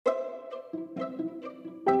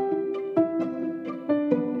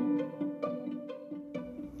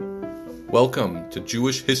Welcome to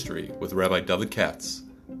Jewish History with Rabbi David Katz,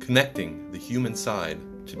 connecting the human side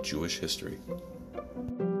to Jewish history.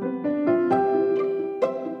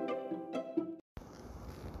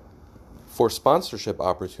 For sponsorship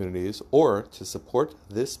opportunities or to support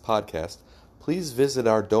this podcast, please visit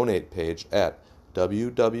our donate page at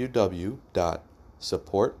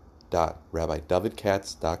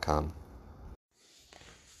www.support.rabbidavidkatz.com.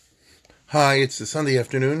 Hi, it's the Sunday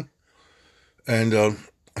afternoon, and I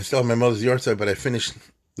still have my mother's yahrzeit, but I finished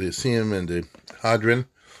the Siyum and the Hadran.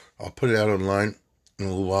 I'll put it out online in a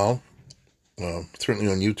little while, certainly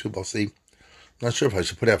on YouTube. I'll see. Not sure if I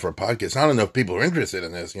should put it out for a podcast. I don't know if people are interested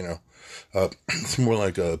in this, it's more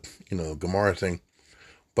like a, Gemara thing,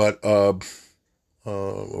 but,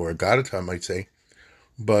 or a Gadata, I might say,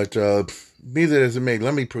 but, be that as it may,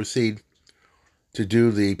 let me proceed to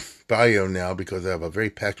do the bio now, because I have a very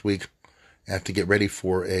packed week. I have to get ready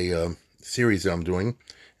for a, series that I'm doing,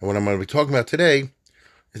 and what I'm going to be talking about today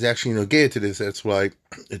is actually Nogea to this. That's why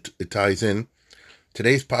it ties in.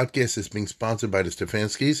 Today's podcast is being sponsored by the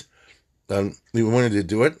Stefanskis. We wanted to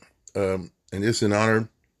do it, and this is in honor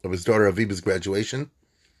of his daughter Aviva's graduation,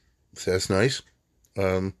 so that's nice.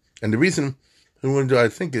 And the reason we wanted to do it, I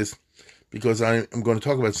think, is because I'm going to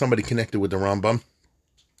talk about somebody connected with the Rambam,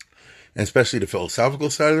 and especially the philosophical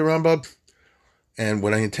side of the Rambam. And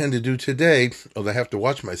what I intend to do today, although I have to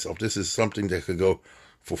watch myself, this is something that could go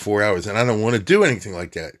for 4 hours, and I don't want to do anything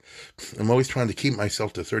like that. I'm always trying to keep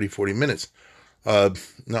myself to 30, 40 minutes,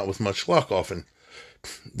 not with much luck often.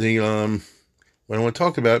 What I want to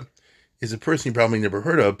talk about is a person you probably never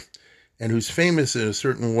heard of, and who's famous in a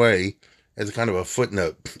certain way as a kind of a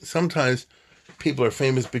footnote. Sometimes people are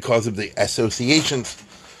famous because of the associations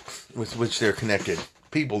with which they're connected,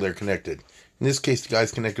 people they're connected. In this case, the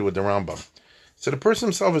guy's connected with the Rambam. So the person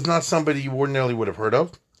himself is not somebody you ordinarily would have heard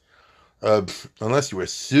of, unless you were a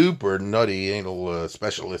super nutty anal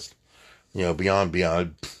specialist, beyond.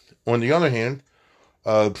 On the other hand,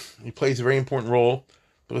 he plays a very important role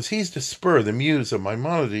because he's the spur, the muse of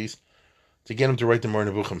Maimonides to get him to write the Moreh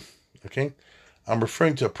Nevuchim. Okay? I'm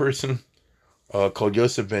referring to a person called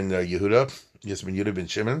Yosef ben Yehuda, Yosef ben Yehuda ben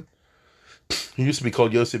Shimon. He used to be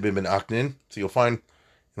called Yosef ben Aknin, so you'll find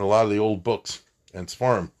in a lot of the old books and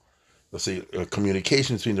Sfarim, you'll see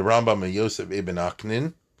communications between the Rambam and Yosef ibn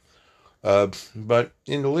Aknin. But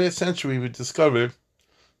in the last century, we discovered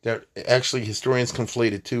that actually historians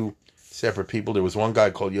conflated two separate people. There was one guy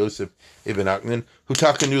called Yosef ibn Aknin who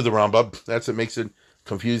knew the Rambam. That's what makes it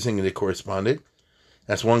confusing, and they corresponded.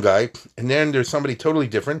 That's one guy. And then there's somebody totally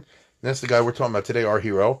different. And that's the guy we're talking about today, our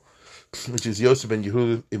hero, which is Yosef ben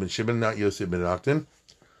Yehuda ibn Shimon, not Yosef ibn Aknin,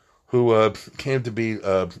 who came to be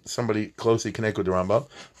somebody closely connected with the Rambam.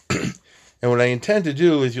 And what I intend to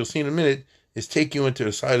do, as you'll see in a minute, is take you into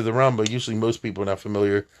a side of the Rambam. Usually most people are not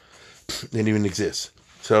familiar, they don't even exist.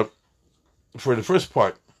 So, for the first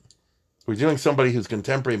part, we're dealing with somebody who's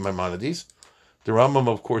contemporary Maimonides. The Rambam,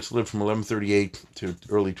 of course, lived from 1138 to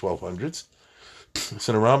early 1200s.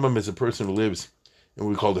 So the Rambam is a person who lives in what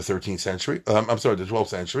we call the 13th century. The 12th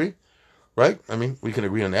century, right? I mean, we can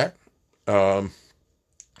agree on that.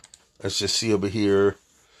 Let's just see over here.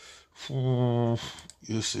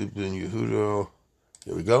 Yosef ben Yehuda.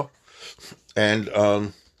 There we go. And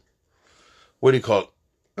what do you call it?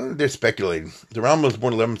 They're speculating. The Rambam was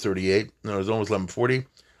born in 1138. No, it was almost 1140.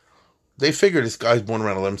 They figure this guy's born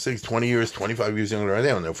around 1160, 20 years, 25 years younger. They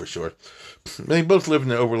don't know for sure. They both lived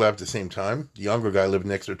and overlapped at the same time. The younger guy lived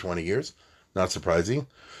an extra 20 years. Not surprising.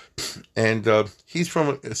 And he's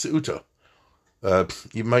from Ceuta.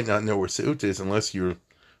 You might not know where Ceuta is unless you're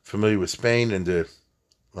familiar with Spain and the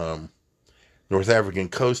North African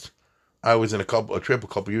coast. I was in a trip a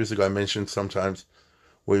couple years ago. I mentioned sometimes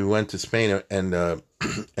where we went to Spain and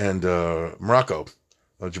Morocco,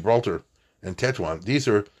 Gibraltar, and Tetuan. These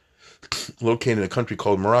are located in a country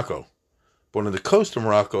called Morocco. But on the coast of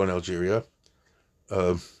Morocco and Algeria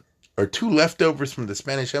are two leftovers from the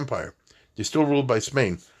Spanish Empire. They're still ruled by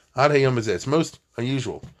Spain. Ad Hayom Hazeh. It's most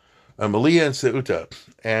unusual. Melilla and Ceuta.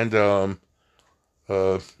 And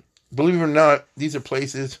believe it or not, these are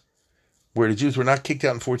places where the Jews were not kicked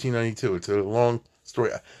out in 1492. It's a long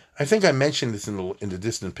story. I think I mentioned this in the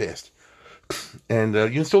distant past. And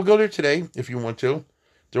you can still go there today if you want to.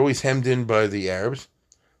 They're always hemmed in by the Arabs.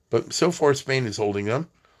 But so far, Spain is holding them.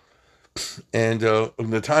 And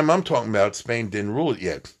the time I'm talking about, Spain didn't rule it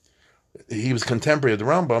yet. He was contemporary of the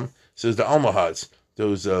Rambam, says the Almohads,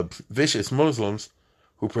 those vicious Muslims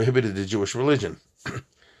who prohibited the Jewish religion.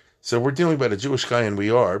 So we're dealing about a Jewish guy, and we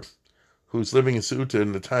are, who's living in Ceuta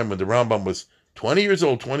in the time when the Rambam was 20 years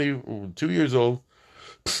old, 22 years old.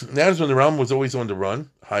 That is when the Rambam was always on the run,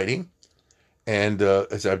 hiding. And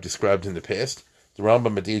as I've described in the past, the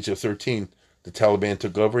Rambam at the age of 13, the Taliban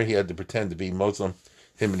took over. He had to pretend to be Muslim,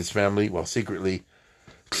 him and his family, while secretly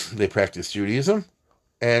they practiced Judaism.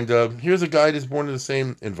 And here's a guy that's born in the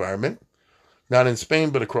same environment, not in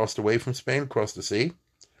Spain, but across the way from Spain, across the sea.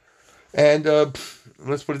 And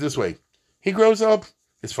let's put it this way. He grows up.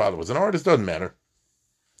 His father was an artist, doesn't matter.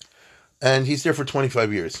 And he's there for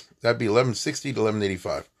 25 years. That'd be 1160 to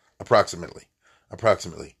 1185,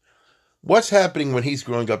 approximately. What's happening when he's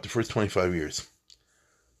growing up the first 25 years?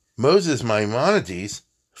 Moses Maimonides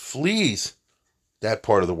flees that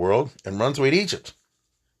part of the world and runs away to Egypt,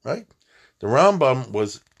 right? The Rambam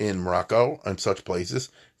was in Morocco and such places,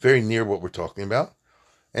 very near what we're talking about.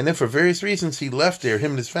 And then for various reasons, he left there,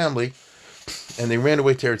 him and his family, and they ran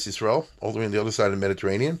away to Eretz Yisrael, all the way on the other side of the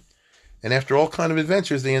Mediterranean. And after all kind of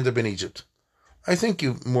adventures, they end up in Egypt. I think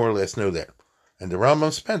you more or less know that. And the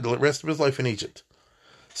Rambam spent the rest of his life in Egypt.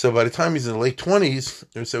 So by the time he's in the late 20s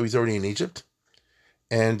or so, he's already in Egypt.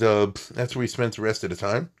 And that's where he spends the rest of the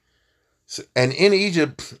time. So, and in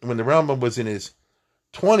Egypt, when the Rambam was in his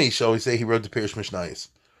 20s, shall we say, he wrote the Perush Mishnayos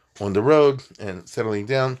on the road and settling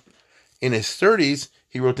down. In his 30s,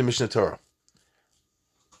 he wrote the Mishnah Torah.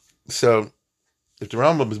 So if the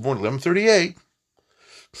Rambam was born in 1138,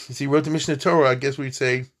 he wrote the Mishnah Torah, I guess we'd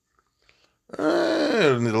say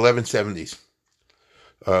in the 1170s.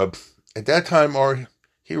 At that time, our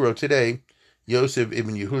hero today, Yosef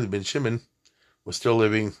ibn Yehuda ben Shimon, was still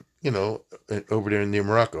living, over there near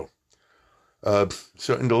Morocco.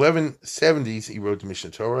 So in the 1170s, he wrote the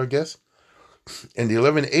Mishnah Torah, I guess. In the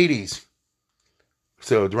 1180s,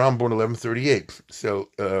 so the Rambam born in 1138,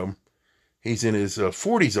 so he's in his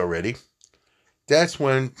 40s already. That's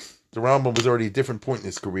when the Rambam was already at a different point in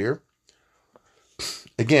his career.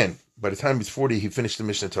 Again, by the time he's 40, he finished the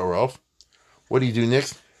Mishnah Torah off. What do you do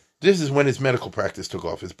next? This is when his medical practice took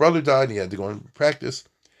off. His brother died, and he had to go and practice.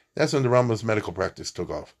 That's when the Rambam's medical practice took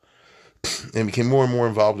off. And became more and more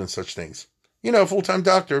involved in such things. A full-time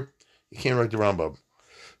doctor, you can't write the Rambam.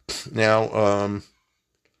 Now,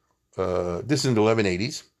 this is in the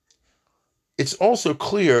 1180s. It's also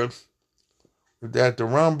clear that the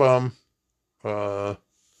Rambam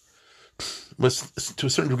was, to a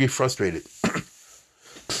certain degree, frustrated.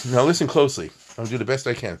 Now, listen closely. I'll do the best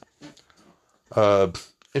I can.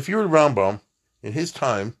 If you're a Rambam, in his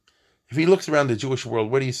time, if he looks around the Jewish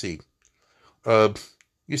world, what do you see?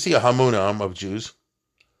 You see a Hamunam of Jews.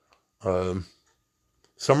 Some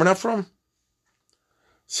are not from.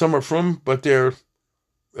 Some are from, but they're,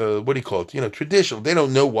 traditional. They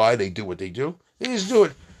don't know why they do what they do. They just do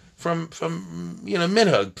it from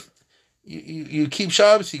minhag. You keep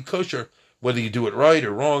Shabbos, you kosher, whether you do it right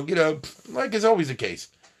or wrong, like is always the case.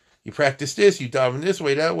 You practice this, you daven this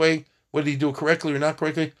way, that way, whether you do it correctly or not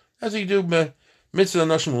correctly, as you do mitzvah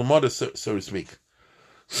nashim l'mada, so to speak.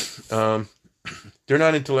 They're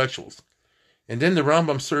not intellectuals. And then the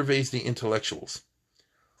Rambam surveys the intellectuals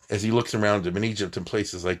as he looks around him in Egypt and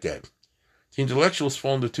places like that. The intellectuals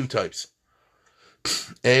fall into two types.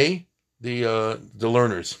 A, the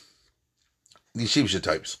learners, the yeshivah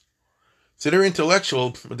types. So they're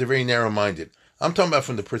intellectual, but they're very narrow-minded. I'm talking about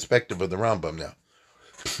from the perspective of the Rambam now.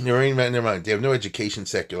 They're very narrow-minded. They have no education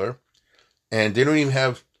secular, and they don't even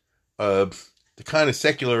have the kind of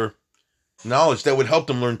secular knowledge that would help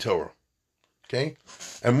them learn Torah. Okay?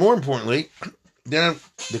 And more importantly, they don't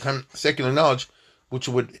have the kind of secular knowledge which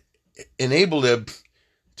would enable them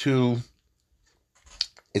to,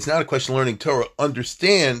 it's not a question of learning Torah,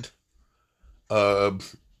 understand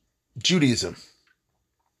Judaism.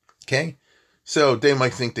 Okay? So they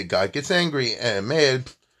might think that God gets angry and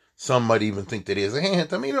mad. Some might even think that he has a hand.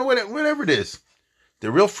 Whatever it is.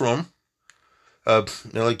 They're real frum. Like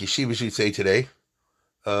yeshiva should say today.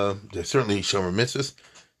 They're certainly shomer mitzvahs.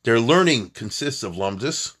 Their learning consists of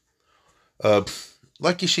lamdus.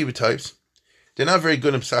 Like yeshiva types. They're not very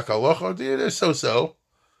good in psak halacha. They're so-so.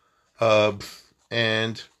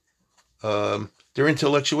 And their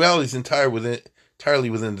intellectuality is entirely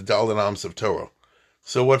within the Daled Amos of Torah.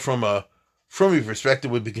 So what from a Frummi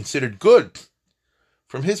perspective would be considered good,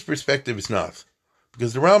 from his perspective it's not.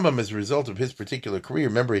 Because the Rambam, as a result of his particular career,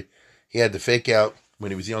 remember he had to fake out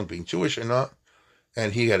when he was young being Jewish or not,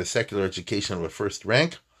 and he had a secular education of a first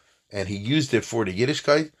rank, and he used it for the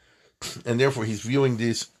Yiddishkeit, and therefore he's viewing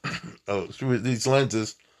these through these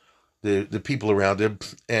lenses, the people around him,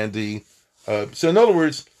 and so in other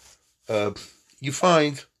words, you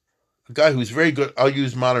find a guy who's very good. I'll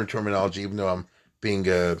use modern terminology, even though I'm being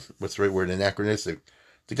what's the right word, anachronistic.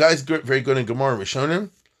 The guy's very good in Gemara and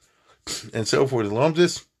Rishonim, and so forth. The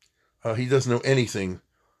Lamdus, He doesn't know anything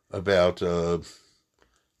about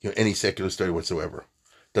any secular study whatsoever.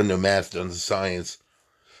 Doesn't know math, doesn't know science,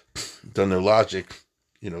 doesn't know logic,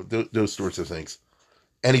 those sorts of things.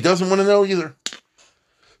 And he doesn't want to know either.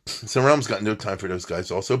 So Rambam's got no time for those guys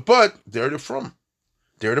also, but they're from.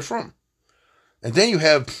 And then you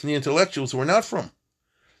have the intellectuals who are not from.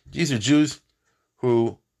 These are Jews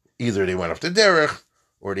who either they went off the derech,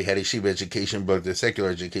 or they had a yeshiva education, but the secular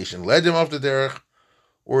education led them off the derech,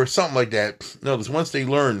 or something like that. No, because once they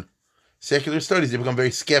learn secular studies, they become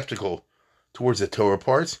very skeptical towards the Torah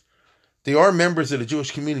parts. They are members of the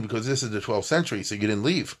Jewish community because this is the 12th century, so you didn't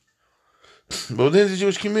leave. But within the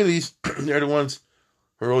Jewish communities, they're the ones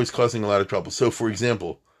who are always causing a lot of trouble. So, for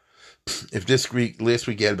example, if last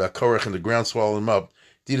week you had about Korach and the ground swallowing him up,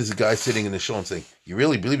 there's a guy sitting in the shul and saying, "You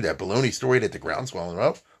really believe that baloney story that the ground swallowing him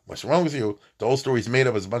up? What's wrong with you? The whole story's made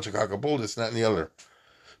up as a bunch of cockaboo, this, that, and the other."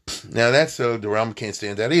 Now that's the Rambam can't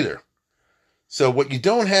stand that either. So what you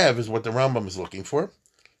don't have is what the Rambam is looking for,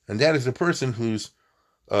 and that is a person who's,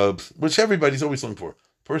 which everybody's always looking for,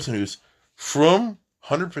 a person who's from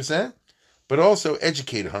 100%, but also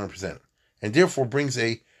educated 100%, and therefore brings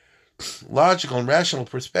a logical and rational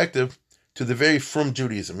perspective to the very from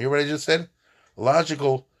Judaism. You hear what I just said?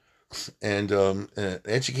 Logical and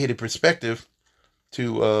educated perspective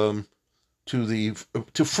to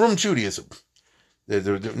from Judaism.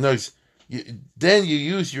 Then you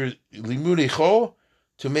use your limudei chol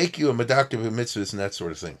to make you a medaktiv of mitzvahs and that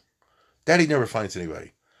sort of thing. That he never finds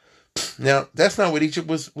anybody. Now that's not what Egypt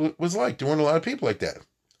was like. There weren't a lot of people like that.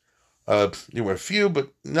 There were a few,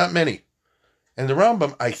 but not many. And the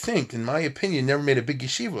Rambam, I think, in my opinion, never made a big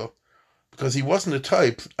yeshiva because he wasn't the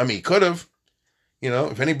type. I mean, he could have.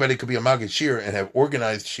 If anybody could be a Maggid Shir and have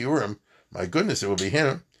organized shiurim, my goodness, it would be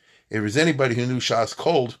him. If there's anybody who knew Shas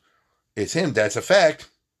cold, it's him. That's a fact.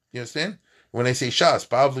 You understand? When I say Shas,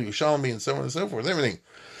 Bavli, Yerushalmi, and so on and so forth, everything.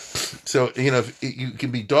 So, you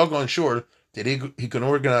can be doggone sure that he can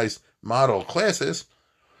organize model classes,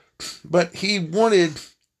 but he wanted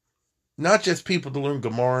not just people to learn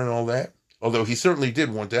Gemara and all that, although he certainly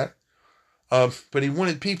did want that, but he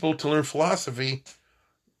wanted people to learn philosophy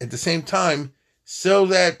at the same time so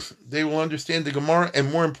that they will understand the Gemara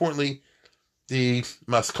and, more importantly, the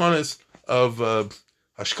maskonas of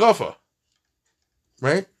Hashkafa,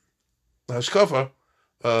 right? Hashkafa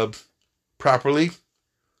properly,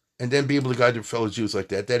 and then be able to guide their fellow Jews like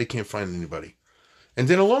that. That he can't find anybody. And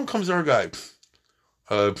then along comes our guy,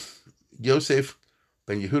 Yosef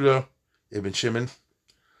ben Yehuda ibn Shimon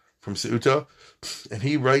from Seuta, and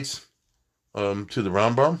he writes to the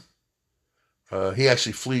Rambam. He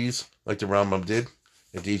actually flees like the Rambam did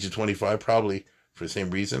at the age of 25, probably for the same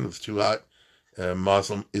reason. It was too hot,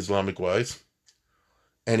 Muslim, Islamic-wise.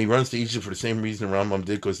 And he runs to Egypt for the same reason the Rambam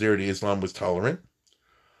did, because there the Islam was tolerant.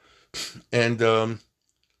 And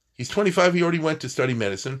he's 25, he already went to study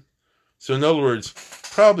medicine. So in other words,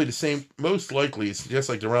 probably the same, most likely, it's just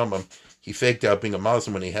like the Rambam, he faked out being a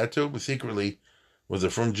Muslim when he had to, but secretly was a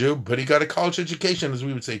from Jew, but he got a college education, as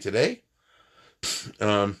we would say today.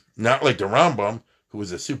 Not like the Rambam, who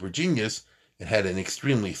was a super genius and had an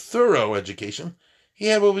extremely thorough education. He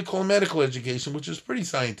had what we call a medical education, which is pretty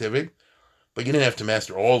scientific, but you didn't have to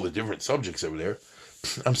master all the different subjects over there.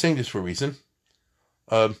 I'm saying this for a reason.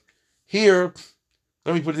 Here,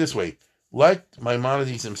 let me put it this way. Like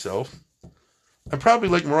Maimonides himself, and probably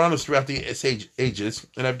like Marranos throughout the ages,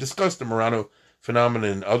 and I've discussed the Marrano phenomenon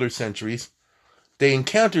in other centuries, they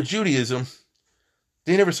encountered Judaism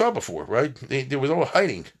they never saw before, right? There was all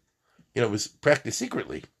hiding. It was practiced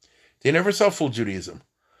secretly. They never saw full Judaism.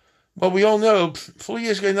 Well, we all know full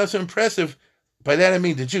Yiddishkeit is not so impressive. By that I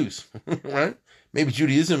mean the Jews, right? Maybe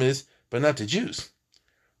Judaism is, but not the Jews.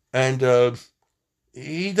 And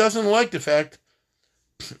he doesn't like the fact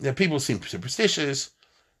that people seem superstitious,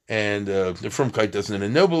 and the Frumkeit doesn't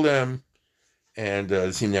ennoble them,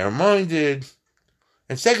 and seem narrow-minded.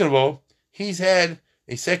 And second of all, he's had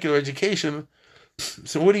a secular education.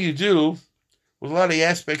 So what do you do with a lot of the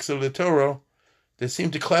aspects of the Torah that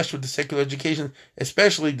seem to clash with the secular education,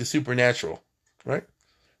 especially the supernatural, right?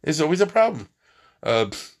 There's always a problem.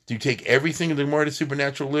 Do you take everything in the Gemara to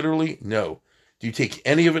supernatural literally? No. Do you take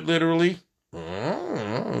any of it literally?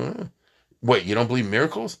 Wait, you don't believe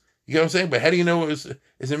miracles? You know what I'm saying? But how do you know it's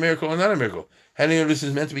a miracle or not a miracle? How do you know this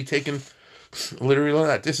is meant to be taken literally or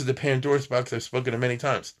not? This is the Pandora's box I've spoken of many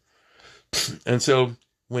times. And so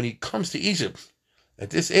when he comes to Egypt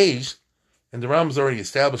at this age, and the Rambam's already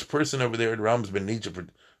established person over there, the Rambam's been in Egypt for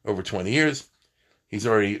over 20 years. He's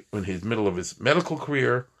already in his middle of his medical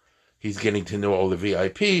career. He's getting to know all the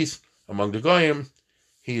VIPs among the Goyim.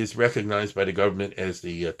 He is recognized by the government as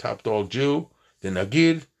the top dog Jew, the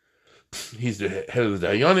Nagid. He's the head of the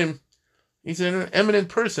Dayanim. He's an eminent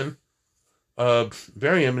person,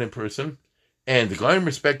 very eminent person, and the Goyim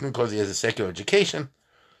respect him because he has a secular education.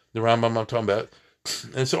 The Rambam I'm talking about.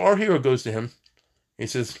 And so our hero goes to him. He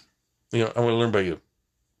says, I want to learn by you.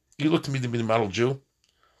 You look to me to be the model Jew.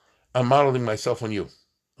 I'm modeling myself on you.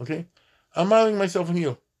 Okay? I'm modeling myself on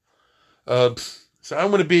you. So I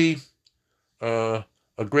want to be a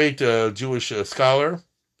great Jewish scholar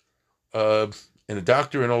and a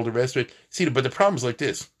doctor and all the rest of it. See, but the problem is like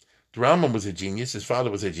this. The Rambam was a genius. His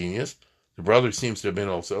father was a genius. The brother seems to have been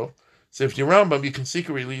also. So if you're Rambam, you can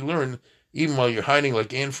secretly learn, even while you're hiding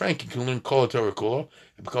like Anne Frank, you can learn Kol Torah Kula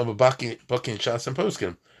and become a Baki and Shas and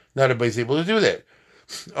Poskim. Not everybody's able to do that.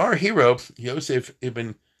 Our hero, Yosef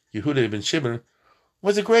ibn Yehuda ibn Shimon,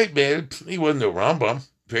 was a great man. He wasn't a Rambam.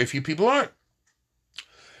 Very few people aren't.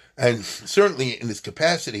 And certainly in his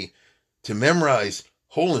capacity to memorize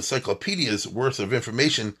whole encyclopedias worth of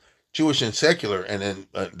information, Jewish and secular, and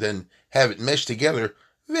then have it meshed together,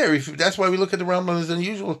 very few. That's why we look at the Rambam as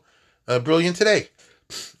unusual, brilliant today.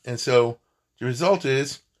 And so the result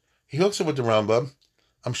is he hooks up with the Rambam.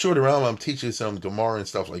 I'm sure the Rambam teaches some Gemara and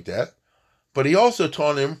stuff like that. But he also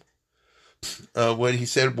taught him what he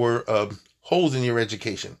said were holes in your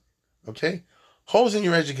education. Okay? Holes in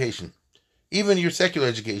your education. Even your secular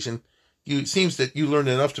education, it seems that you learned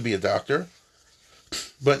enough to be a doctor,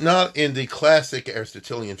 but not in the classic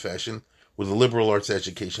Aristotelian fashion with a liberal arts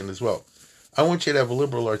education as well. I want you to have a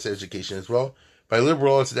liberal arts education as well. By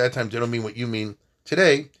liberal arts at that time, they don't mean what you mean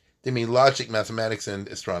today. They mean logic, mathematics, and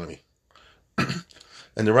astronomy.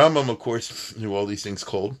 And the Rambam, of course, knew all these things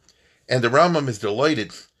cold. And the Rambam is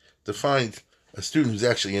delighted to find a student who's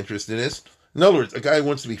actually interested in this. In other words, a guy who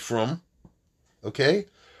wants to be frum, okay,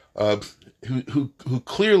 who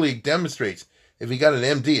clearly demonstrates if he got an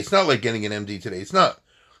MD. It's not like getting an MD today. It's not.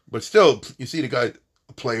 But still, you see the guy,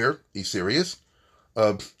 a player, he's serious,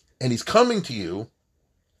 and he's coming to you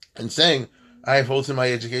and saying, I have holes in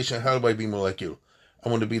my education. How do I be more like you? I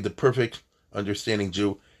want to be the perfect understanding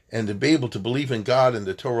Jew and to be able to believe in God and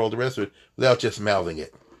the Torah, all the rest of it, without just mouthing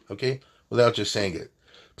it, okay? Without just saying it.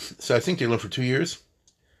 So I think they learned for 2 years.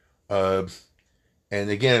 And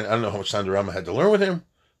again, I don't know how much time the Rambam had to learn with him,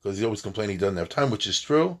 because he always complained he doesn't have time, which is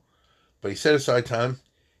true. But he set aside time.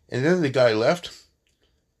 And then the guy left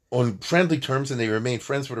on friendly terms, and they remained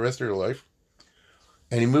friends for the rest of their life.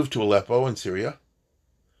 And he moved to Aleppo in Syria.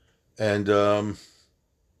 And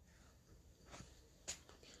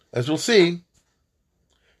as we'll see,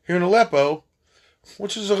 here in Aleppo,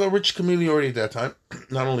 which is a rich community already at that time,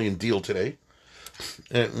 not only in Deal today,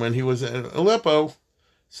 and when he was in Aleppo,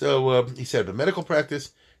 so he set up a medical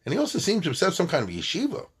practice, and he also seemed to have set some kind of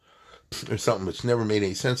yeshiva, or something which never made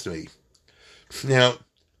any sense to me. Now,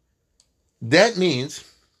 that means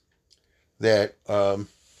that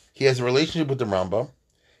he has a relationship with the Rambam.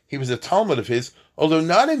 He was a Talmud of his, although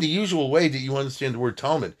not in the usual way that you understand the word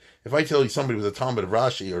Talmud. If I tell you somebody was a Talmud of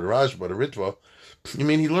Rashi or Rashba or Ritva, you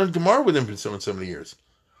mean he learned Gemara with him for so many years.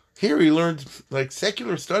 Here he learned like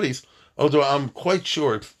secular studies, although I'm quite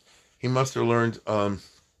sure he must have learned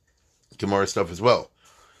Gemara stuff as well.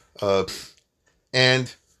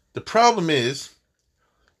 And the problem is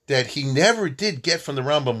that he never did get from the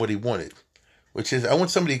Rambam what he wanted, which is, I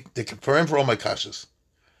want somebody that can confirm for all my kashas.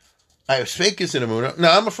 I have Sveikis in Emunah.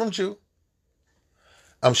 Now, I'm a frum Jew.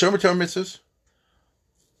 I'm Shomer Torah mitzvahs.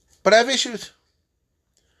 But I have issues.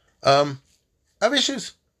 The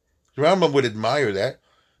Rambam would admire that,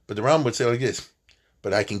 but the Rambam would say like this,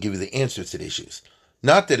 but I can give you the answers to the issues.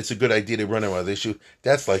 Not that it's a good idea to run out of the issue.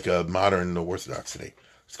 That's like a modern Orthodox today.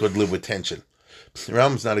 It's good to live with tension. The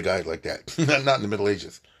Rambam's not a guy like that. Not in the Middle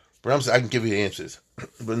Ages. But Rambam says, I can give you the answers.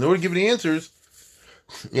 But in order to give you the answers,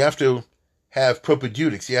 you have to have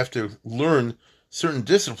propaedeutics. You have to learn certain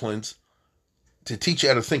disciplines to teach you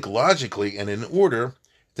how to think logically and in order,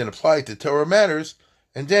 then apply it to Torah matters,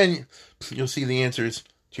 and then you'll see the answers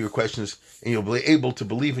to your questions, and you'll be able to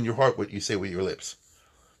believe in your heart what you say with your lips.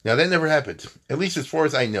 Now, that never happened, at least as far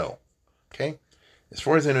as I know. Okay? As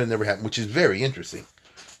far as I know, it never happened, which is very interesting,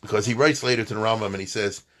 because he writes later to the Rambam, and he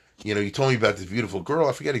says, you told me about this beautiful girl.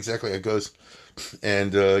 I forget exactly how it goes.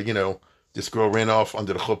 And, this girl ran off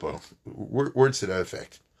under the chuppah. Words to that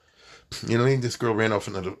effect. This girl ran off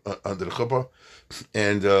under the chuppah.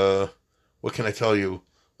 And what can I tell you?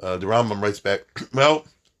 The Rambam writes back, well,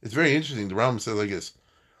 it's very interesting. The Rambam says like this.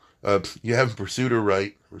 You haven't pursued her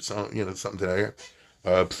right, or something to that.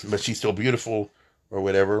 But she's still beautiful, or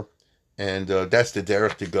whatever. And that's the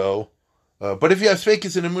derech to go. But if you have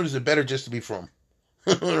Sveikis in the mood, is it better just to be from?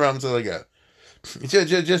 The Rambam says like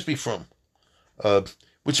that. Just be from.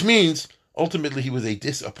 Which means, ultimately, he was a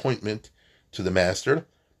disappointment to the master,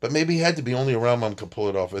 but maybe he had to be only a Rambam could pull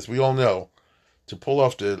it off. As we all know, to pull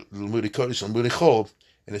off the Limudei Kodesh and Limudei Chol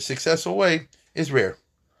in a successful way is rare.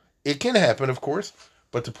 It can happen, of course,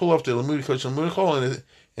 but to pull off the Limudei Kodesh and Limudei Chol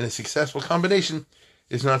in a successful combination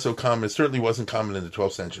is not so common. It certainly wasn't common in the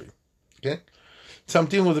 12th century. Okay? So I'm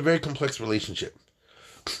dealing with a very complex relationship.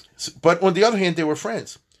 But on the other hand, they were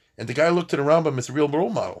friends. And the guy looked to the Rambam as a real role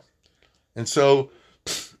model. And so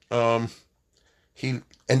they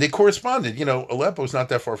corresponded. Aleppo is not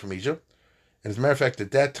that far from Egypt. And as a matter of fact,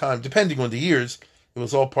 at that time, depending on the years, it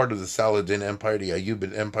was all part of the Saladin Empire, the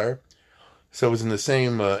Ayyubid Empire. So it was in the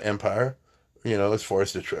same empire, as far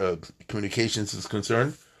as the communications is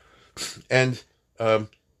concerned. And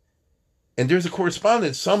there's a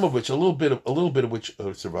correspondence, some of which, a little bit of which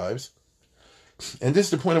survives. And this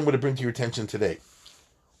is the point I'm going to bring to your attention today.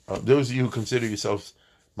 Those of you who consider yourselves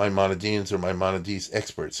Maimonideans or Maimonides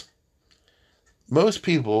experts, most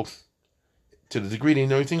people, to the degree they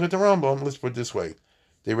know anything about the Rambam, let's put it this way,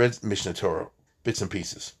 they read Mishnah Torah, bits and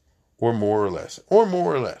pieces, or more or less. I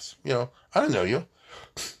don't know you.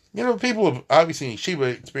 People have obviously in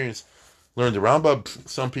Yeshiva experience learned the Rambam.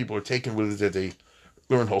 Some people are taken with it that they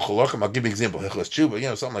learn Hochalachim. I'll give you an example, Hilchos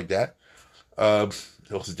Tshuva, something like that.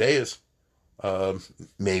 Hilchos Deis.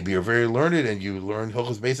 Maybe you're very learned and you learn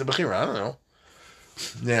Hilchos Beis HaBechira. I don't know.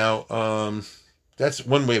 Now, that's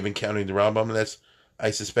one way of encountering the Rambam, and that's,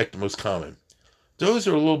 I suspect, the most common. Those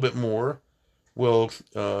who are a little bit more will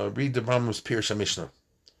read the Rambam's Pirush HaMishnah.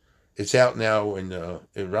 It's out now, and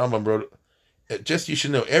Rambam wrote. Just you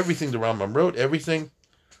should know, everything the Rambam wrote, everything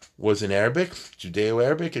was in Arabic,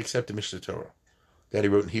 Judeo-Arabic, except the Mishnah Torah that he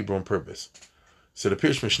wrote in Hebrew on purpose. So the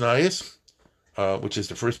Pirush Mishnayos, which is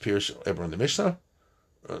the first Pirush ever in the Mishnah,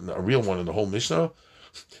 a real one in the whole Mishnah,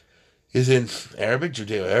 is in Arabic,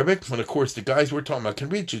 Judeo-Arabic. And of course, the guys we're talking about can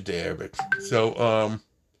read Judeo-Arabic. So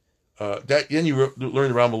then you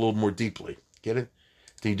learn the Rambam a little more deeply. Get it?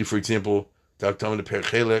 Then you do, for example, Da'atam de Perek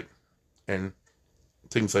Chelek and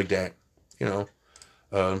things like that.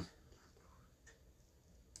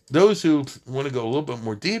 Those who want to go a little bit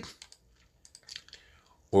more deep,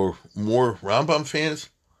 or more Rambam fans,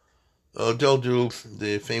 they'll do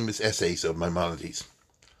the famous essays of Maimonides.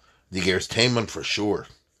 The Igeres Taimon for sure.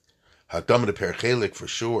 Da'atam de Perek Chelek for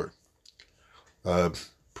sure.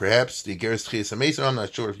 Perhaps the Igeres Tchias HaMeisar, I'm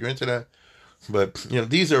not sure if you're into that. But,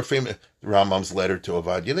 these are famous. The Rambam's letter to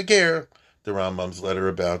Ovadia the Ger, the Rambam's letter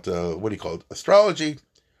about, astrology.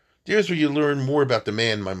 There's where you learn more about the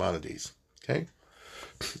man Maimonides. Okay?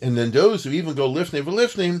 And then those who even go lifnei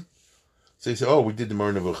v'lifnim, so they say, we did the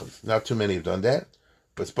Moreh Nevuchim. Not too many have done that.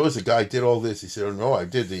 But suppose the guy did all this. He said, no, I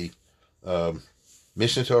did the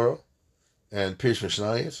Mishnah Torah and Pirush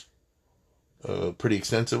Mishnayos pretty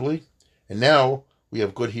extensively. And now we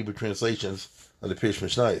have good Hebrew translations of the Pirush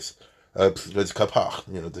Mishnayos. It's Kapach,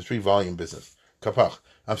 the 3-volume business. Kapach.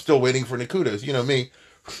 I'm still waiting for Nakudas, me.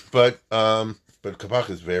 But Kapach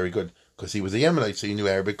is very good because he was a Yemenite, so he knew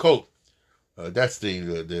Arabic code. That's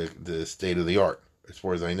the state of the art, as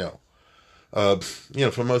far as I know.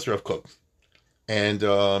 For most Rav Kook. And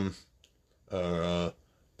the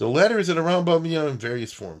letters of the Rambam, in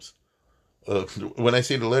various forms. When I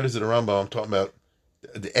say the letters of the Rambam, I'm talking about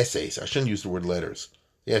the essays. I shouldn't use the word letters.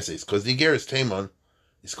 The essays. Because the Igeres Taimon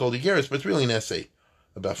is called Igeres, but it's really an essay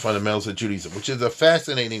about fundamentals of Judaism, which is a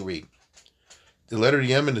fascinating read. The letter to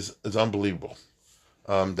Yemen is unbelievable.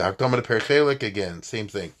 The Hakdama to Perek Chelek, again, same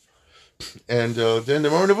thing. And then the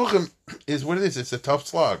Moreh Nevuchim is what it is. It's a tough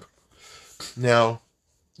slog. Now,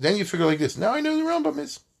 then you figure like this. Now I know the Rambam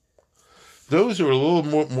is. Those who are a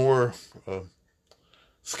little more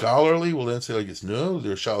scholarly will then say like this. No,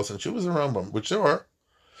 there are Shalos and Shuvas and Rambam, which there are.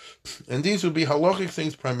 And these would be halachic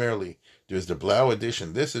things primarily. There's the Blau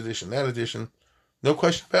edition, this edition, that edition. No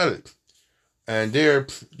question about it. And there,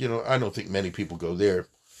 I don't think many people go there.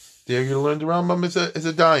 There you learn the Rambam as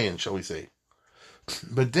a die-in, shall we say.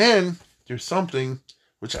 But then there's something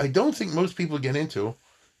which I don't think most people get into,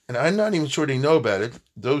 and I'm not even sure they know about it.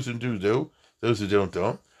 Those who do. Those who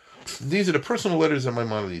don't. These are the personal letters of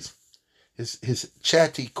Maimonides. His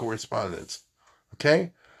chatty correspondence.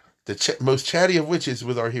 Okay? The most chatty of which is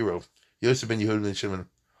with our hero, Yosef ben Yehuda ben Shimon.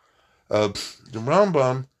 The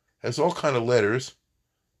Rambam has all kind of letters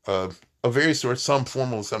of various sorts, some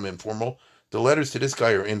formal, some informal. The letters to this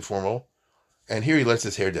guy are informal, and here he lets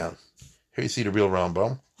his hair down. Here you see the real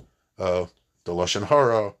Rambam, the Lashon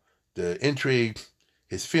Hara, the intrigue,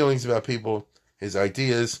 his feelings about people, his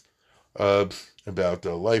ideas about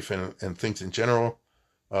life and things in general,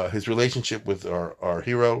 his relationship with our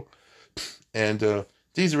hero, and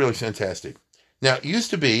these are really fantastic. Now, it used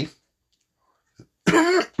to be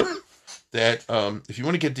that if you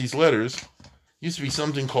want to get these letters, Used to be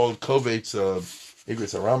something called Kovetz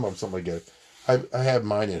Igros Rambam, something like that. I have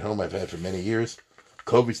mine at home. I've had for many years.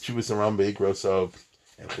 Kovetz Chuvas Rambam Igros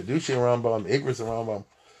and Chedushi Rambam Igros Rambam.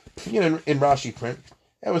 In Rashi print.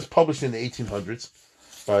 That was published in the 1800s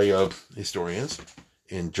by historians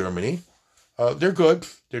in Germany. They're good.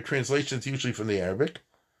 They're translations usually from the Arabic.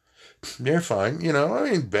 They're fine.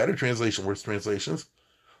 Better translation, worse translations.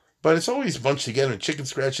 But it's always bunched together in chicken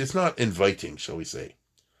scratch. It's not inviting, shall we say.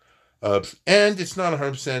 And it's not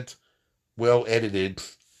 100% well edited,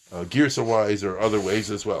 Girsa-wise or other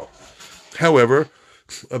ways as well. However,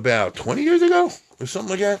 about 20 years ago, or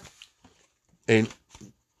something like that, a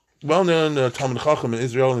well-known Talmud Chacham in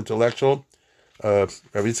Israel, intellectual, Rabbi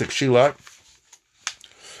Yitzchak Shilat,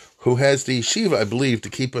 who has the yeshiva, I believe, to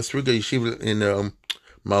keep us through the yeshiva in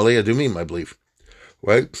Ma'ale Adumim, I believe.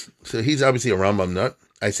 Right? So he's obviously a Rambam nut.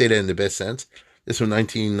 I say that in the best sense. This was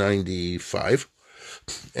 1995.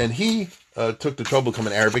 And he took the trouble to become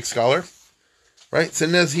an Arabic scholar. Right? So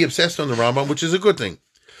now he obsessed on the Rambam, which is a good thing.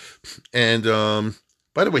 And,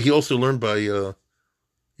 by the way, he also learned by,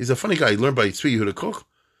 he's a funny guy. He learned by Tzvi Yehuda Koch,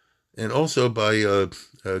 and also by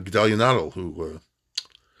Gedalia Nadal, who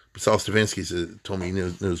Basal Stefanski told me he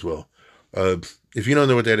knows well. If you don't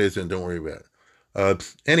know what that is, then don't worry about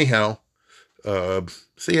it. Anyhow, so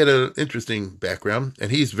he had an interesting background,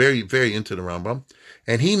 and he's very, very into the Rambam.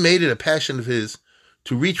 And he made it a passion of his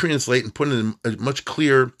to retranslate and put in a much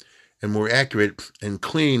clearer and more accurate and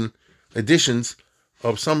clean editions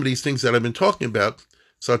of some of these things that I've been talking about,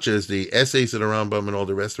 such as the essays of the Rambam and all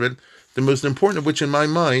the rest of it. The most important of which, in my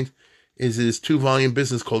mind, is his 2-volume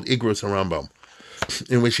business called Igros Rambam,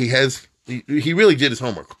 in which he really did his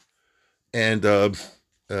homework. And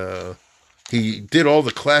he did all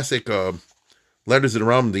the classic letters of the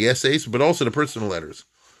Rambam, the essays, but also the personal letters.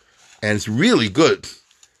 And it's really good.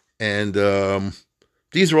 And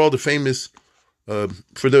these are all the famous,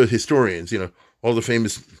 for the historians, all the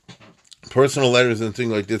famous personal letters and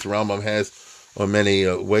things like this Rambam has on many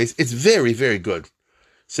ways. It's very, very good.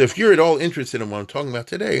 So if you're at all interested in what I'm talking about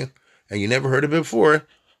today, and you never heard of it before,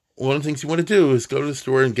 one of the things you want to do is go to the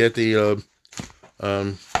store and get the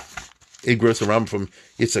Igros Rambam from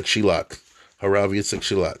Yitzchak Shilat, Harav Yitzchak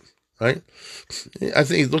Shilat, right? I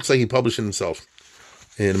think it looks like he published it himself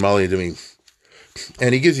in Ma'ale Adumim.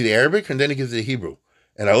 And he gives you the Arabic, and then he gives you the Hebrew.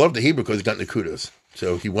 And I love the Hebrew because he got Nakudas,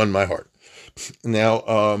 so he won my heart.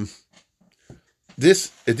 Now,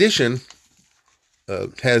 this edition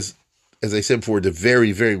has, as I said before, the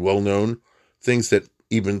very, very well-known things that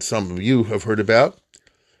even some of you have heard about.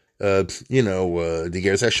 The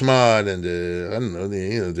Geras Hashmad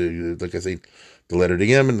and like I say, the letter to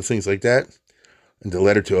Yemen and things like that, and the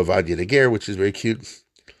letter to Avadia the Ger, which is very cute.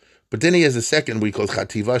 But then he has a second we call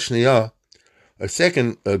Chativa Shniya, a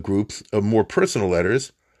second group of more personal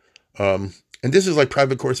letters, and this is like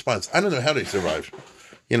private correspondence. I don't know how they survived.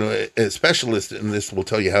 A specialist in this will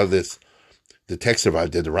tell you how the text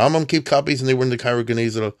survived. Did the Rambam keep copies and they were in the Cairo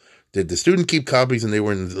Geniza? Did the student keep copies and they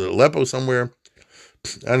were in Aleppo somewhere?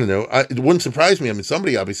 I don't know. It wouldn't surprise me. I mean,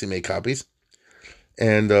 somebody obviously made copies.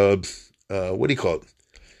 And what do you call it?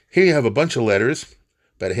 Here you have a bunch of letters,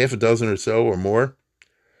 about a half a dozen or so or more,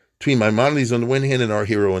 between Maimonides on the one hand and our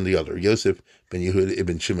hero on the other, Yosef ben Yehuda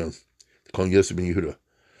ibn Shimon. They call him Yosef ben Yehuda.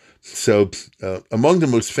 So among the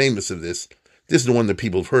most famous of this is the one that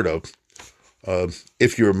people have heard of,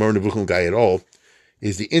 if you're a Moreh Nevuchim guy at all,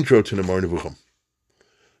 is the intro to the Moreh Nevuchim.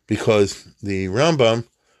 Because the Rambam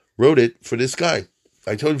wrote it for this guy.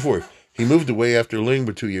 I told you before, he moved away after learning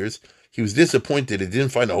for 2 years. He was disappointed he didn't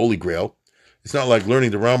find the Holy Grail. It's not like learning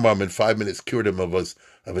the Rambam in 5 minutes cured him of his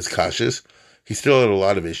kashas. He still had a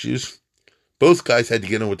lot of issues. Both guys had to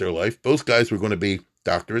get on with their life. Both guys were going to be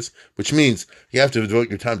doctors, which means you have to devote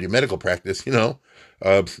your time to your medical practice, and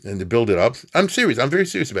to build it up. I'm serious. I'm very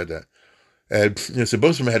serious about that. And so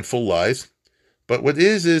both of them had full lives. But what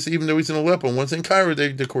is even though he's in Aleppo and one's in Cairo,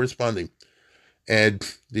 they're corresponding. And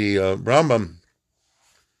the Rambam,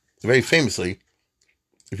 very famously,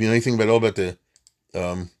 if you know anything about the,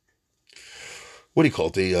 what do you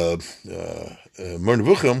call it, the Moreh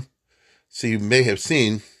Nevuchim, so you may have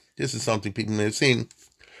seen, this is something people may have seen,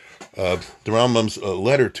 the Rambam's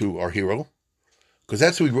letter to our hero, because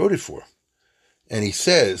that's who he wrote it for. And he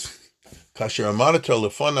says, Kasher Amadata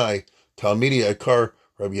Lefanai Talmidi Akar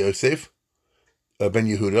Rabbi Yosef ben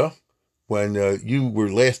Yehuda, when you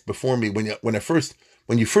were last before me, when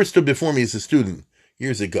you first stood before me as a student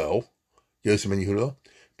years ago, Yosef ben Yehuda,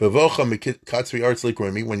 Bevocha Mekatzri Arts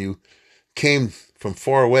Likrimi, when you came from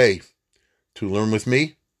far away to learn with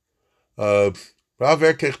me, Rav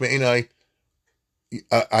Erkech Me'enai,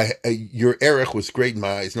 your erech was great in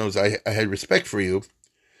my eyes. In other words, I had respect for you.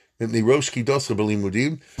 in the Rosh Kidosa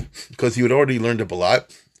B'Limudim, because you had already learned up a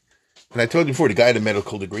lot. And I told you before, the guy had a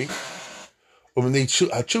medical degree. And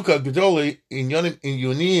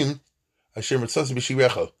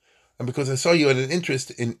because I saw you had an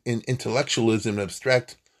interest in intellectualism and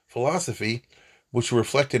abstract philosophy, which were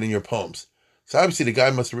reflected in your poems. So obviously the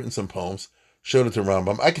guy must have written some poems, showed it to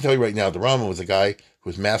Rambam. I can tell you right now, the Rambam was a guy who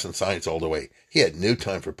was math and science all the way. He had no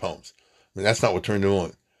time for poems. I mean, that's not what turned him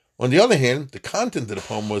on. On the other hand, the content of the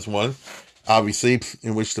poem was one, obviously,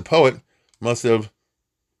 in which the poet must have,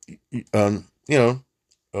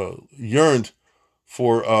 yearned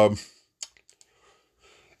for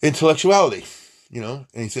intellectuality, and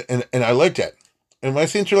he said, and I like that. And when I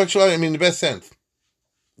say intellectuality, I mean in the best sense,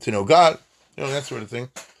 to know God, that sort of thing.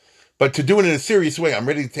 But to do it in a serious way, I'm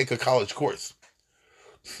ready to take a college course.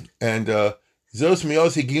 And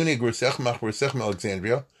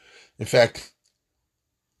Alexandria. In fact,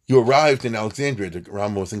 you arrived in Alexandria. The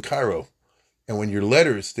Rambam was in Cairo, and when your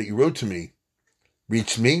letters that you wrote to me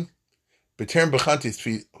reached me, before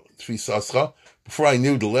I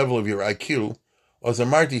knew the level of your IQ, I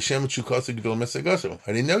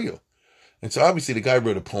didn't know you. And so obviously the guy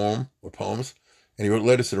wrote a poem or poems, and he wrote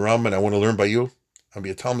letters to the Rambam, I want to learn by you. I'll be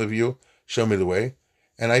a Talmud of you. Show me the way.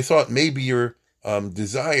 And I thought maybe your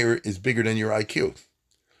desire is bigger than your IQ.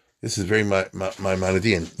 This is very my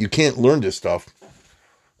Maimonidean. You can't learn this stuff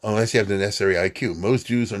unless you have the necessary IQ. Most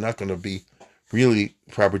Jews are not going to be really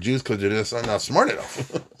proper Jews because they're just not smart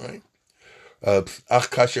enough, right? But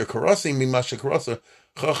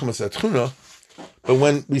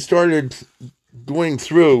when we started going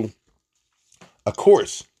through a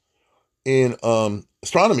course in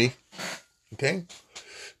astronomy, okay,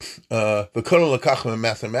 and of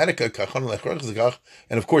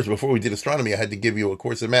course, before we did astronomy, I had to give you a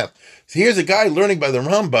course of math. So here's a guy learning by the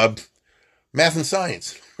Rambam math and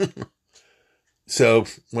science. So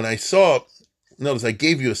when I saw, notice I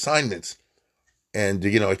gave you assignments, and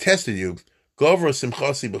I tested you. Then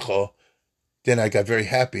I got very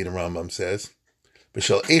happy, the Rambam says,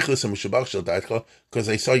 because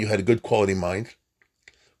I saw you had a good quality mind,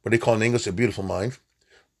 what they call in English a beautiful mind.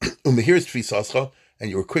 And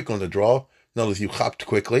you were quick on the draw. Notice you hopped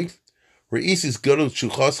quickly.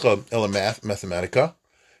 Mathematica,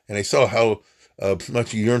 and I saw how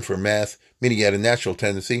much you yearned for math, meaning you had a natural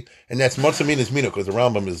tendency, and that's Matzaminas Mina, because the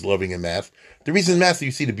Rambam is loving in math. The reason math,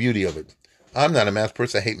 you see the beauty of it. I'm not a math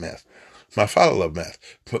person, I hate math. My father loved math,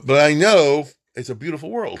 but I know it's a beautiful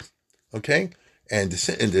world, okay? And the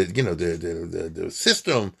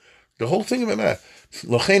system, the whole thing of math.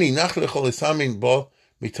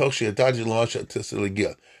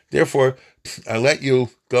 Therefore, I let you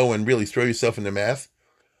go and really throw yourself into math,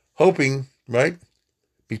 hoping, right?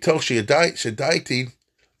 Because I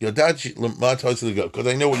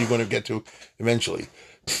know what you're going to get to eventually.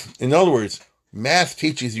 In other words, math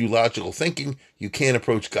teaches you logical thinking. You can't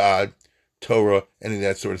approach God, Torah, any of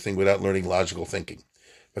that sort of thing without learning logical thinking.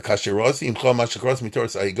 And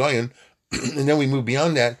then we move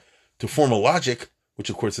beyond that to formal logic, which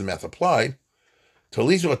of course is math applied. Then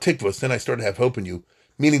I started to have hope in you.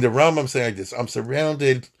 Meaning the Rambam saying like this: I'm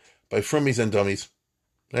surrounded by frummies and dummies,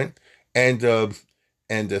 right? And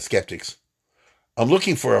skeptics. I'm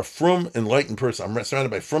looking for a frum, enlightened person. I'm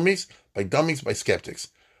surrounded by frummies, by dummies, by skeptics.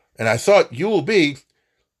 And I thought you will be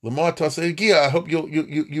Lamar Tasegia. I hope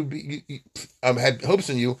I had hopes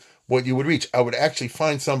in you what you would reach. I would actually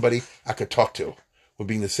find somebody I could talk to, would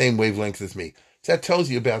be in the same wavelength as me. So that tells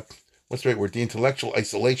you about what's the right word? The intellectual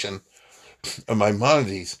isolation of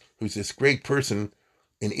Maimonides, who's this great person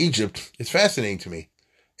in Egypt. It's fascinating to me.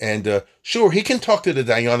 And sure, he can talk to the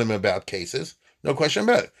Dayanim about cases, no question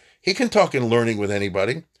about it. He can talk in learning with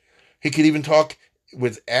anybody. He can even talk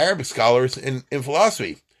with Arabic scholars in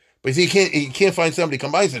philosophy. But he can't find somebody who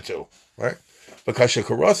combines the two, right? Because when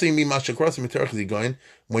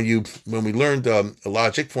we learned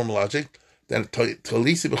logic, formal logic, then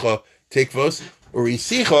tekvos or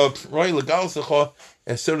isicha right legal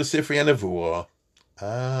and so the sifri and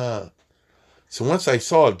so once I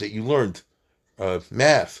saw that you learned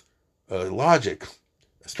math, logic,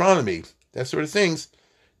 astronomy, that sort of things,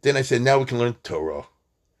 then I said now we can learn Torah,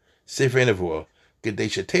 sifri and nevuah.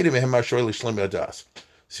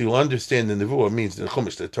 So you'll understand the nevuah means the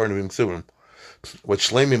chumash, the Torah Nevi'im Ksuvim, what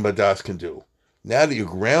Shleimim Badas can do. Now that you're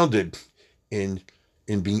grounded in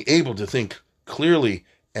being able to think clearly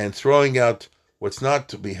and throwing out what's not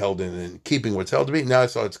to be held in and keeping what's held to be, now I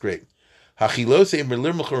saw it's great. So I showed you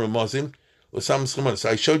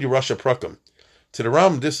Rasha Prakam. To the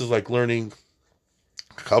Ram, this is like learning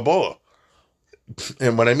Kabbalah.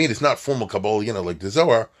 And what I mean, it's not formal Kabbalah, like the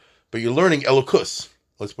Zohar, but you're learning Elokus.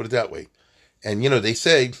 Let's put it that way. And, they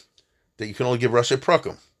say that you can only give Rashi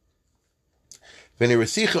Prakim.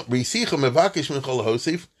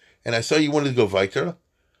 And I saw you wanted to go weiter.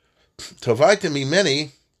 Tavaita mi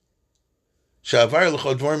many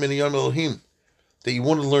that you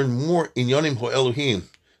want to learn more in Yonim Ho Elohim.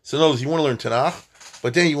 So in other words, you want to learn Tanakh,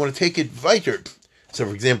 but then you want to take it weiter. So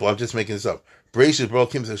for example, I'm just making this up. Bereshit bara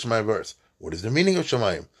Elokim Shemayim v'aretz. What is the meaning of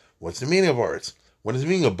Shemayim? What's the meaning of Aretz? What is the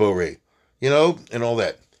meaning of Borei? And all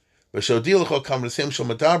that.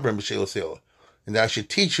 And I should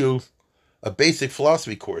teach you a basic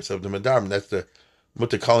philosophy course of the Madarbrim. That's the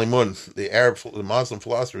Mutakalimun, the Muslim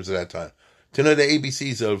philosophers at that time. To know the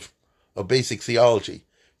ABCs of basic theology.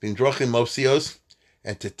 Being Drachim Mosios,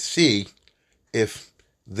 and to see if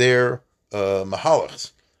their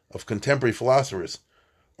mahalachs of contemporary philosophers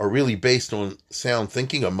are really based on sound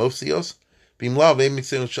thinking of Mosios.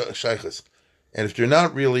 And if they're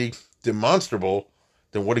not really demonstrable,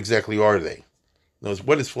 then what exactly are they?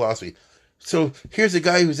 What is philosophy? So here's a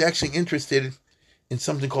guy who's actually interested in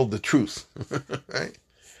something called the truth, right?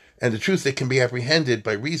 And the truth that can be apprehended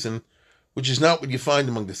by reason, which is not what you find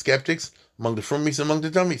among the skeptics, among the frummies, among the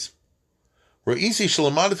dummies.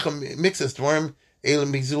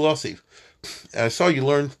 And I saw you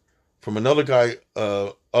learn from another guy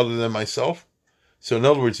other than myself. So in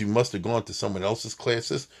other words, you must have gone to someone else's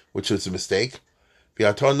classes, which was a mistake.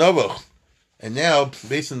 And now,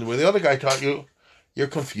 based on the way the other guy taught you, you're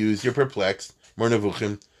confused, you're perplexed.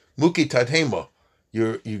 Muki tadhema.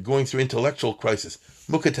 You're going through intellectual crisis.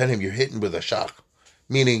 Muki tadhem, you're hitting with a shock.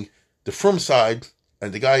 Meaning, the frum side,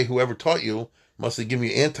 and the guy who ever taught you, must have given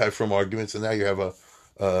you anti-frum arguments, and now you have a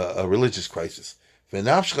religious crisis.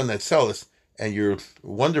 And your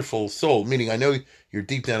wonderful soul, meaning I know you're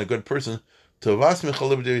deep down a good person, is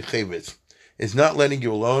not letting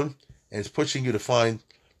you alone, and it's pushing you to find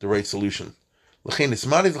the right solution.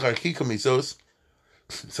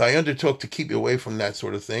 So I undertook to keep you away from that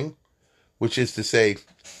sort of thing, which is to say,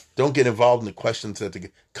 don't get involved in the questions that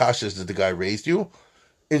the kashas that the guy raised you.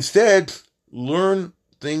 Instead, learn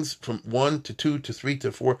things from 1 to 2 to 3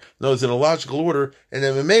 to 4. No, it's in a logical order, and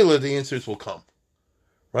then Mamela, the answers will come.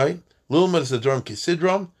 Right? Lilma is a drum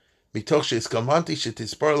kisidram, mitoch she'iskamanti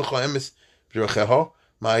shetispar lecha emes v'racheho.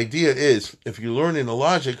 My idea is, if you learn in the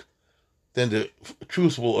logic, then the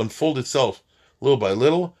truth will unfold itself little by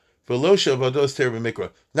little. Not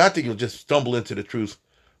that you'll just stumble into the truth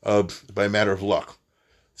by a matter of luck.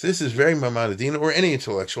 So this is very Maimonidean, or any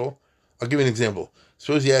intellectual. I'll give you an example.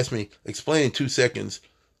 Suppose you ask me, explain in 2 seconds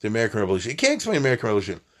the American Revolution. You can't explain the American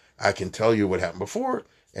Revolution. I can tell you what happened before,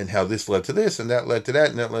 and how this led to this, and that led to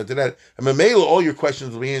that, and that led to that. And Mamela, all your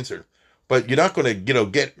questions will be answered. But you're not going to,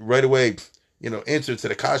 get right away, answers to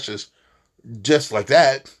the kashas just like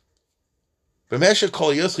that. B'meshach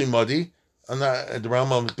kol yoschi madi, and the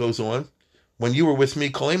Rambam goes on, when you were with me,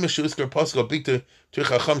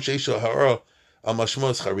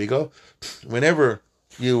 whenever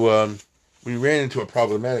we ran into a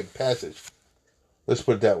problematic passage, let's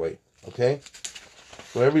put it that way, okay?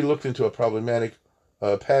 Whenever we looked into a problematic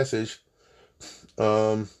passage,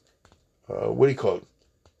 what do you call it?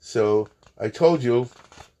 So I told you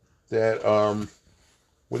that,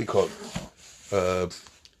 what do you call it?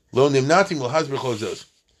 Lo nimnatim l'hasber chozos.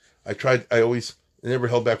 I never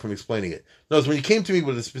held back from explaining it. Notice, when you came to me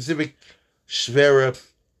with a specific shvera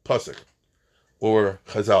pasuk or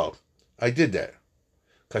chazal, I did that.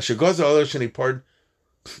 And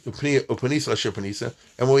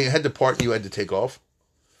when we had to part, you had to take off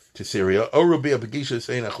to Syria.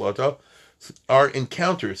 Our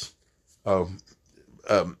encounters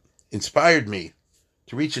inspired me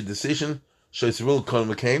to reach a decision,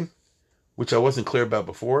 which I wasn't clear about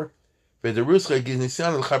before, to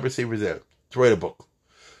write a book.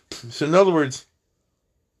 So in other words,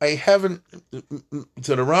 so the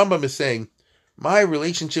Rambam is saying, my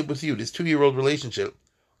relationship with you, this 2-year-old relationship,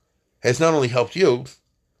 has not only helped you,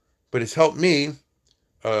 but it's helped me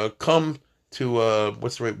come to,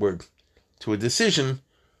 what's the right word? To a decision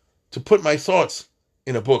to put my thoughts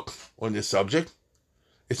in a book on this subject.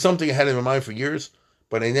 It's something I had in my mind for years,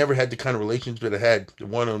 but I never had the kind of relationship that I had, the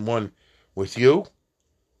one-on-one with you.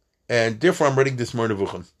 And therefore I'm writing this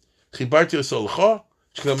Mornevuchim.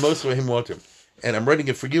 And I'm writing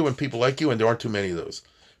it for you and people like you, and there aren't too many of those.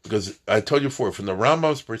 Because I told you before, from the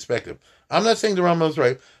Rambam's perspective, I'm not saying the Rambam's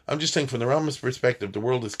right, I'm just saying from the Rambam's perspective, the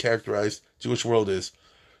world is characterized, Jewish world is,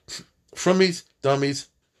 frummies, dummies,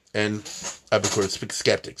 and I would call it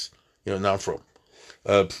skeptics, non-frum.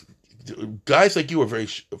 Guys like you are very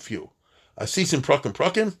few. I see some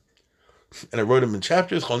prakim, and I wrote them in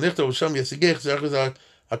chapters. And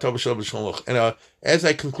as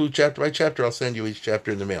I conclude chapter by chapter, I'll send you each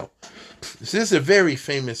chapter in the mail. So this is a very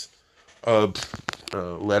famous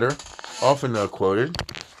letter, often quoted,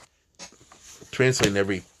 translated in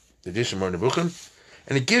every edition of Nebuchadnezzar,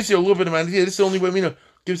 and it gives you a little bit of an idea. This is the only way we know.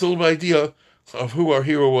 Gives a little idea of who our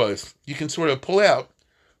hero was. You can sort of pull out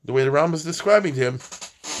the way the Rambam is describing to him,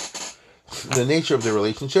 the nature of their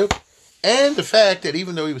relationship, and the fact that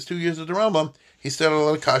even though he was 2 years with the Rambam, he still had a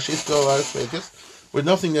lot of kashi, still a lot of svekas, with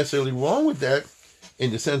nothing necessarily wrong with that,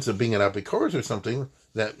 in the sense of being an apikoros or something.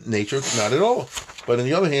 That nature, not at all. But on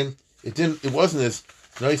the other hand, it wasn't as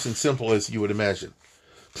nice and simple as you would imagine.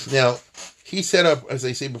 Now, he set up, as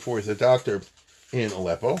I say before, as a doctor in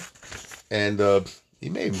Aleppo, and he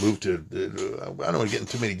may have moved to, I don't want to get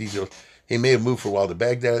into too many details, he may have moved for a while to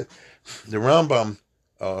Baghdad. The Rambam,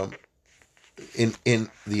 in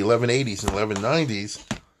the 1180s and 1190s,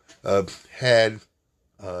 had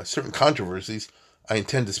certain controversies. I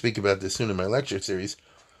intend to speak about this soon in my lecture series,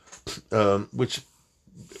 which,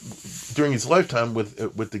 during his lifetime, with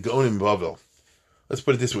the Gaonim Bavel, let's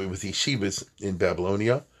put it this way, with the yeshivas in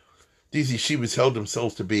Babylonia, these yeshivas held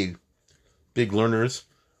themselves to be big learners,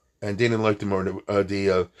 and they didn't like the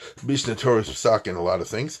Mishneh Torah Psak in a lot of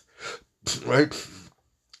things, right?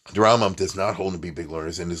 The Rambam does not hold them to be big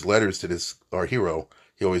learners. In his letters to our hero,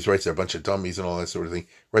 he always writes they're a bunch of dummies and all that sort of thing. He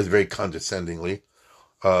writes very condescendingly,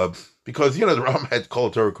 because the Rambam had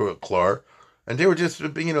Kol Torah Klar, and they were just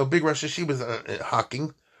big Rosh Hashivas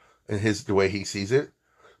hawking, in the way he sees it,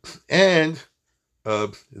 and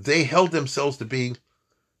they held themselves to be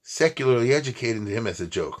secularly educated to him as a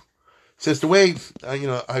joke. Says the way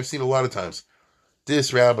I've seen a lot of times,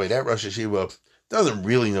 this rabbi, that Rosh Hashiva, doesn't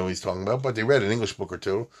really know what he's talking about, but they read an English book or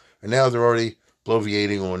two, and now they're already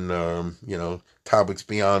bloviating on topics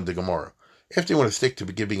beyond the Gemara. If they want to stick to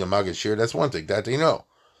giving a Maggid share, that's one thing that they know.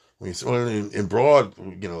 When you in broad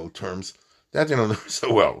terms, that they don't know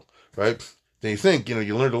so well, right? Then you think you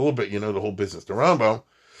learned a little bit, the whole business. The Rambam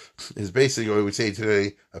is basically what we would say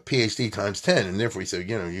today a PhD times 10, and therefore we say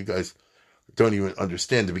you guys don't even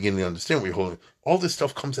understand the beginning to understand what you're holding. All this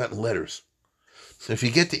stuff comes out in letters. So if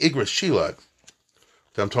you get the Igros Shilat,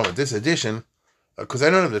 I'm talking about this edition, because I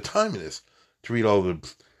don't have the time in this to read all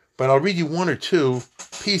but I'll read you one or two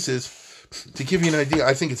pieces to give you an idea.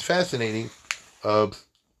 I think it's fascinating. And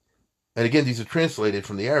again, these are translated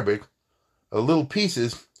from the Arabic, little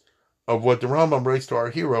pieces of what the Rambam writes to our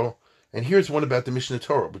hero. And here's one about the Mishneh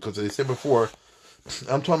Torah, because as I said before,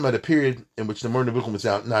 I'm talking about a period in which the Mor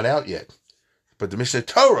Nebuchadnezzar was not out yet. But the Mishneh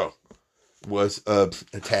Torah was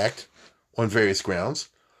attacked on various grounds.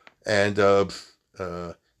 And the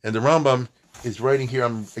Rambam is writing here,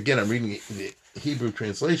 I'm reading the Hebrew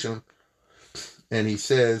translation, and he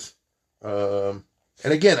says, and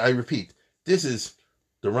again, I repeat, this is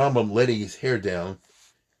the Rambam letting his hair down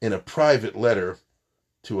in a private letter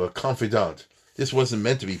to a confidant. This wasn't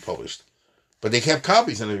meant to be published, but they kept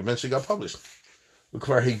copies, and it eventually got published.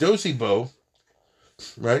 Kvar Hidosi Bo,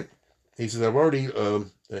 right? He says, I've already,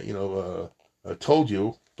 told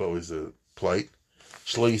you, Bo is polite,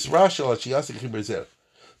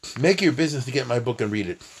 make your business to get my book and read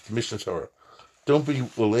it, Mishneh Torah. Don't be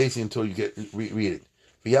lazy until you read it.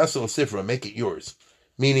 V'yasel Sifra, make it yours.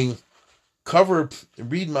 Meaning,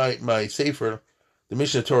 read my Sefer, the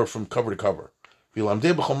Mishneh Torah, from cover to cover.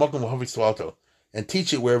 And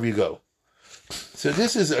teach it wherever you go. So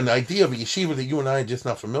this is an idea of a yeshiva that you and I are just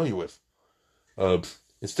not familiar with.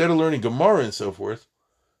 Instead of learning Gemara and so forth,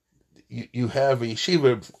 you have a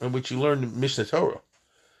yeshiva in which you learn Mishneh Torah.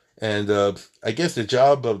 And I guess the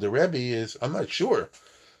job of the Rebbe is, I'm not sure,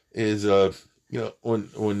 is, I'm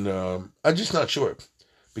just not sure.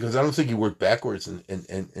 Because I don't think he worked backwards and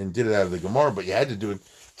did it out of the Gemara, but you had to do it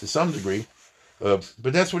to some degree. But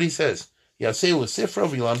that's what he says. The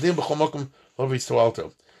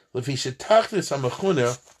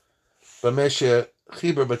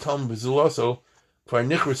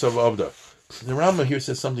Rambam here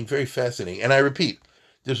says something very fascinating. And I repeat,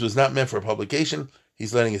 this was not meant for publication.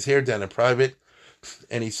 He's letting his hair down in private.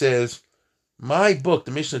 And he says, my book,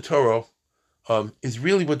 the Mishneh Torah, is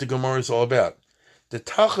really what the Gemara is all about. The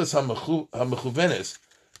Tachas HaMechuvenes,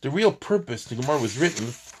 the real purpose the Gemara was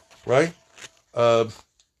written, right? Is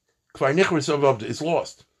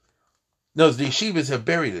lost. No, the yeshivas have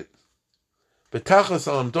buried it. But Tachas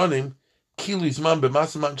HaLamdonim, Kilu Zman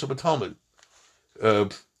B'Masamat Shabbat Talmud. The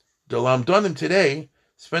Lamdonim today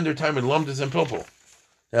spend their time in Lamdas and Pilpul.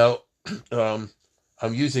 Now,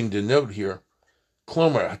 I'm using the note here.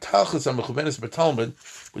 Klomar, Hatachas HaMechuvenes B'Talmud,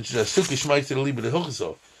 which is a Sukkah Shmaitz Liba de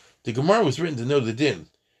Hilchasov. The Gemara was written to know the din.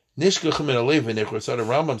 Nishkach min alev v'nechor. The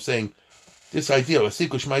Rambam saying this idea of a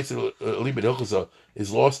Sukkah Shmaitz Liba de Hilchasov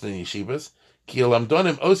is lost in the yeshivas. Ki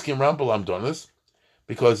lamdonim oskim rampal lamdonis,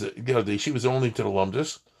 because the yeshivas are only to the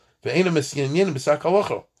lamdas. This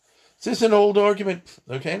is an old argument,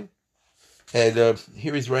 okay? And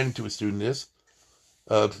here he's writing to a student this.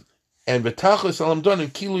 And B'tachlis alam donim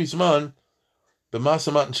kilu zman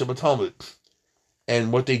b'masamat and Shabbat.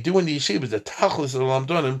 And what they do in the yeshiva, the tachlis alam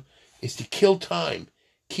donim, is to kill time.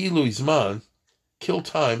 Kilu zman, kill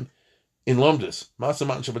time in Lomdus.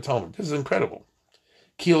 Masamat and Shabbat. This is incredible.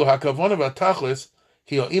 Kilu hakavon of tachlis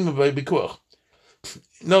hio ima b'bikuach.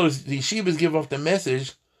 Notice the yeshivas give off the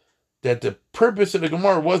message that the purpose of the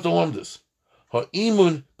Gemara was the Lomdus.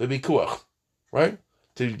 Ha'imun b'bikuach. Right?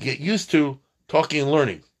 To get used to talking and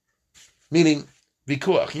learning. Meaning,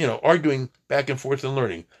 vikuach, arguing back and forth and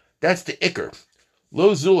learning. That's the ikr.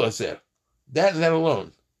 Lo zula said. That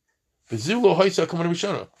alone. V'zulo hoisa kaman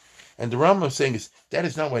rishona. And the Rambam is saying that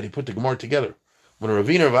is not why they put the Gemara together. When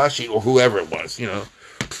Ravina Rav Ashi, or whoever it was,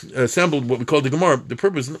 assembled what we call the Gemara, the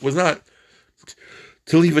purpose was not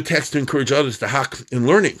to leave a text to encourage others to hack in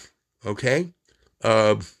learning. Okay?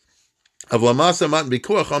 Avlamasa matan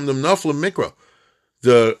vikuach amdam naflam mikra.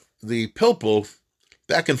 The pilpul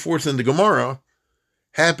back and forth in the Gemara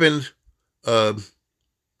happened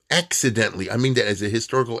accidentally. I mean that as a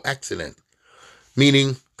historical accident.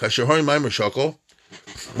 Meaning, kashahoy maimer shakol,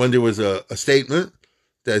 when there was a statement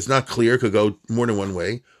that is not clear, could go more than one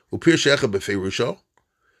way. Upir shecha b'feirusho.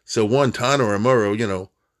 So one Tana or a Moro,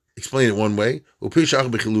 explain it one way. Upir shecha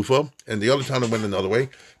b'chilufa, and the other Tana went another way.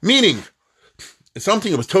 Meaning,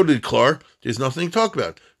 something that was totally clear, there's nothing to talk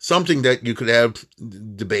about. Something that you could have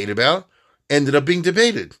debate about ended up being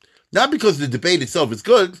debated. Not because the debate itself is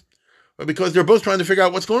good, but because they're both trying to figure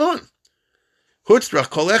out what's going on.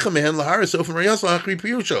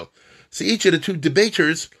 So each of the two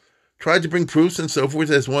debaters tried to bring proofs and so forth,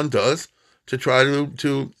 as one does, to try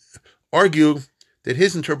to argue that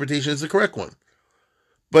his interpretation is the correct one.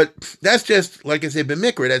 But that's just, like I said,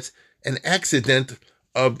 b'mikra, that's an accident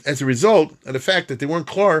as a result of the fact that they weren't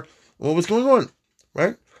clear what was going on,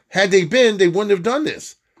 right? Had they been, they wouldn't have done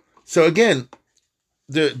this. So again,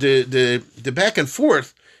 the back and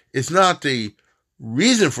forth is not the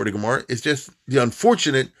reason for the Gemara. It's just the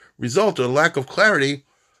unfortunate result of a lack of clarity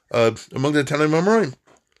among the Tanaim Amoraim.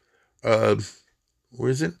 Where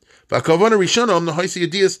is it? The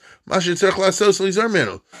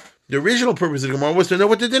original purpose of the Gemara was to know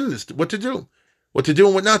what to do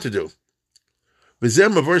and what not to do.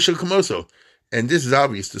 And this is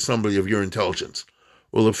obvious to somebody of your intelligence.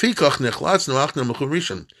 So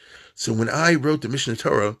when I wrote the Mishnah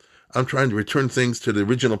Torah, I'm trying to return things to the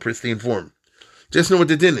original pristine form. Just know what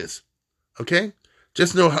the din is. Okay?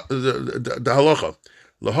 Just know the halacha.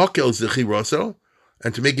 Lahakel zechi raso,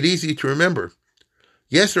 and to make it easy to remember.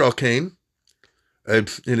 Yester al kain,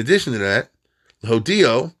 in addition to that,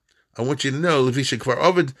 Hodio, I want you to know, Levisha Kvar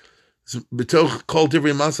Ovid B'toch Kol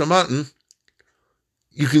Divrei Masamatin,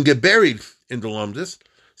 you can get buried in the Lumdus.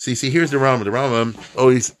 See, here's the Rambam. The Rambam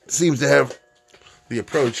always seems to have the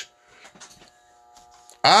approach.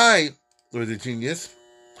 I was a genius,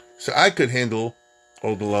 so I could handle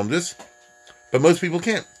all the Lumdus, but most people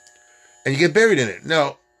can't. And you get buried in it.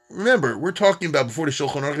 Now, remember, we're talking about before the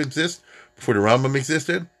Shulchan Aruch existed, before the Rambam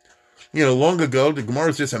existed. Long ago, the Gemara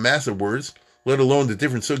is just a mass of words, let alone the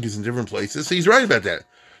different sugyas in different places. So he's right about that.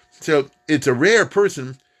 So it's a rare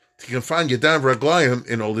person to confine Yadam Raglayim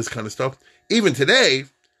and all this kind of stuff. Even today,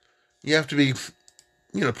 you have to be,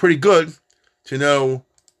 pretty good to know,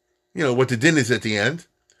 what the din is at the end.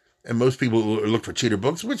 And most people look for cheater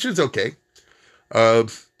books, which is okay. You're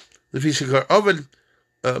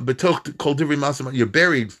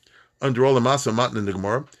buried under all the masa matan in the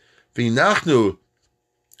Gemara.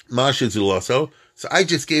 So I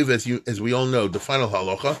just gave, as we all know, the final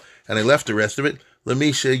halacha, and I left the rest of it.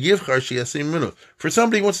 For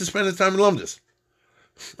somebody who wants to spend his time in Lumdus.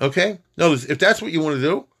 Okay? Notice, if that's what you want to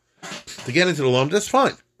do, to get into the Lumdus,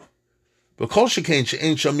 fine. But kol shekain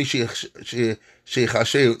she'ein sham mi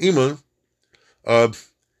sheichasheu imun,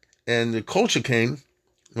 and the kol shekain,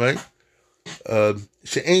 right?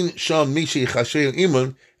 She'ein sham mi sheichasheu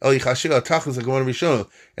imun el yichasheu atachlis ha'gemara rishon,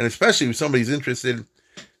 and especially if somebody's interested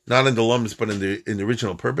not in the Lumdus but in the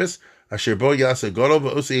original purpose, asher bo yasa gadol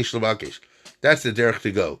v'osei yesh levakesh. That's the derech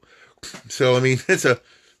to go. So it's the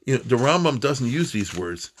Rambam doesn't use these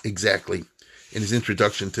words exactly in his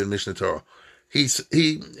introduction to the Mishnah Torah. He is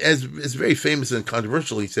very famous and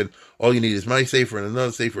controversial. He said, all you need is my sefer and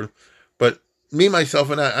another sefer. But me, myself,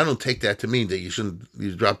 and I don't take that to mean that you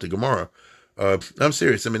drop the Gemara. I'm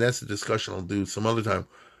serious. That's a discussion I'll do some other time.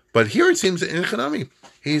 But here it seems that in Hanami,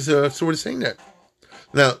 he's sort of saying that.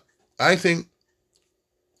 Now, I think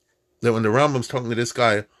that when the Rambam's talking to this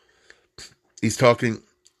guy, he's talking,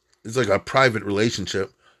 it's like a private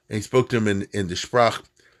relationship, and he spoke to him in the Sprach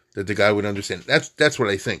that the guy would understand. That's what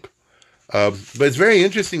I think. But it's very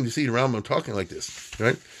interesting to see the Rambam talking like this,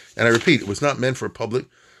 right? And I repeat, it was not meant for public.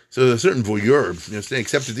 So there's a certain voyeur,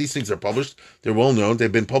 except that these things are published. They're well known.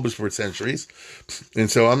 They've been published for centuries.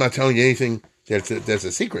 And so I'm not telling you anything that's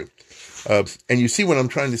a secret. And you see what I'm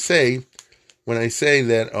trying to say when I say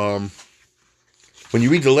that when you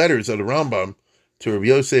read the letters of the Rambam to Rabbi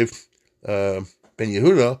Yosef ben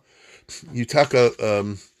Yehuda, you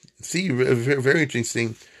see very, very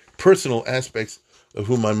interesting personal aspects of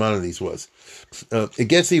who Maimonides was. It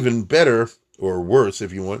gets even better, or worse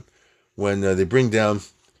if you want, when they bring down,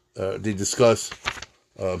 they discuss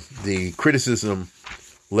the criticism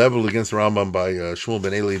leveled against the Rambam by Shmuel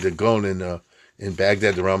ben Eli the Gaon in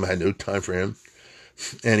Baghdad. The Rambam had no time for him.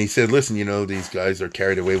 And he said, listen, these guys are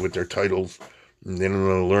carried away with their titles, and they don't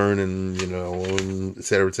want to learn, and, et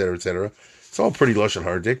cetera, et cetera, et cetera. It's all pretty lush and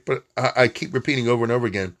hard, Dick, but I keep repeating over and over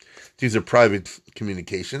again, these are private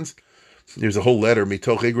communications. There's a whole letter,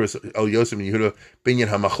 Mitoch Igros El Yosef and Yehuda Binyan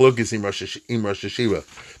HaMachlokes im Rosh Hashiva,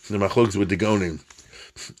 the Machlokes with the Gonim.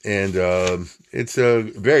 And it's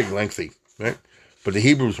very lengthy, right? But the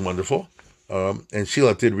Hebrew is wonderful. And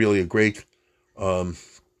Shilat did really a great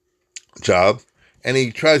job. And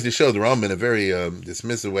he tries to show the Rambam in a very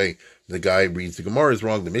dismissive way. The guy reads the Gemara is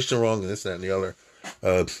wrong, the Mishnah wrong, and this, that, and the other.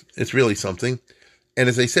 It's really something. And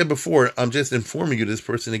as I said before, I'm just informing you this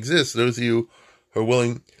person exists. Those of you who are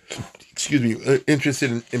willing,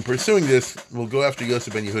 interested in pursuing this, will go after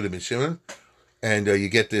Yosef ben Yehuda ben Shimon. And you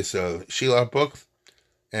get this Shilat book.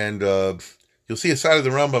 And you'll see a side of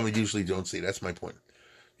the Rambam you usually don't see. That's my point.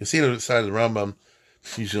 You'll see a side of the Rambam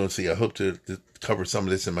you usually don't see. I hope to cover some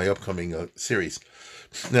of this in my upcoming series.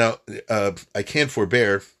 Now, I can't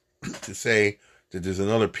forbear to say that there's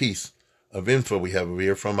another piece of info we have over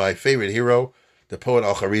here from my favorite hero, the poet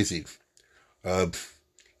Al-Kharizi.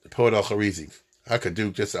 I could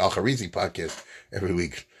do just an Al-Kharizi podcast every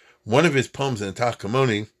week. One of his poems in the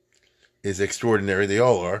Tachkamoni is extraordinary. They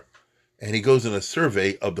all are. And he goes on a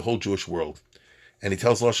survey of the whole Jewish world. And he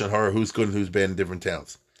tells Lashon Hara who's good and who's bad in different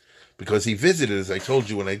towns. Because he visited, as I told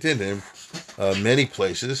you when I did him, many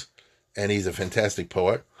places. And he's a fantastic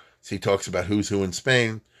poet. So he talks about who's who in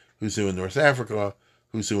Spain, who's who in North Africa,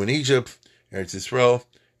 who's who in Egypt, Eretz Yisrael,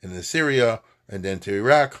 and in Syria, and then to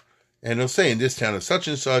Iraq. And he'll say in this town is such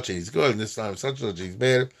and such, and he's good, and this town is such and such, he's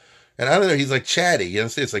bad. And I don't know, he's like chatty. You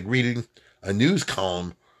understand? It's like reading a news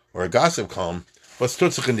column or a gossip column. What's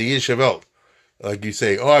Tutzach in the Yiddish Welt? Like you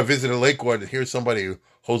say, I visited Lakewood, and here's somebody who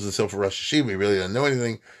holds himself for Rosh Hashiva. He really doesn't know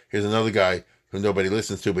anything. Here's another guy who nobody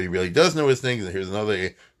listens to, but he really does know his things. And here's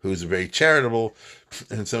another who's very charitable,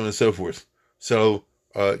 and so on and so forth. So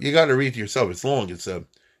you got to read it yourself. It's long.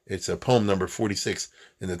 It's a poem number 46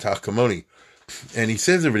 in the Tachkamoni. And he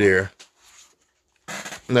says over there,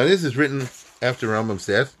 now this is written after Rambam's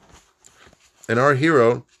death, and our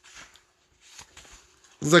hero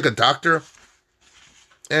was like a doctor,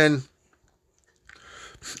 and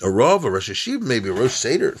a Rav, a Rosh Hashiva, maybe a Rosh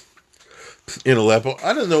Seder in Aleppo.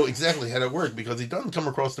 I don't know exactly how that worked, because he doesn't come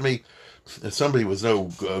across to me as somebody was no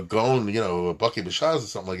Gaon, a Bucky Bashaz or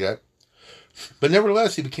something like that. But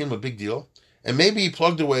nevertheless, he became a big deal. And maybe he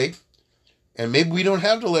plugged away, and maybe we don't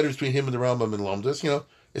have the letters between him and the Rambam and Lomdas.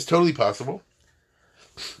 It's totally possible.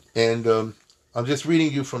 And I'm just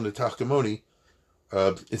reading you from the Tachkamoni.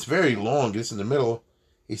 It's very long. It's in the middle.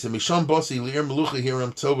 He said, Misham Bossi Li'ir Melucha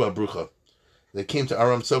Hiram Tova Brucha. They came to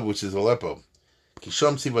Aram Tova, which is Aleppo.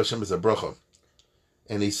 Kisham Tziv Hashem is a bracha.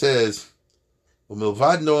 And he says,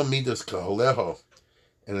 Umilvad Noam Midos Kaholeho.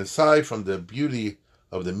 And aside from the beauty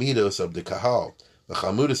of the Midos of the Kahal, the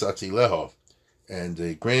Chamudas Atzileho, and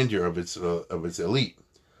the grandeur of its elite.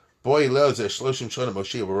 Boy Leoz Shloshim Shana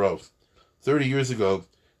Moshiach Barov. 30 years ago,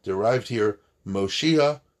 there arrived here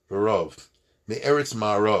Moshiach Barov, Me'eretz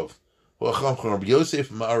Ma'arov, Rabbi Yosef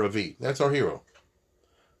Ma'aravi. That's our hero.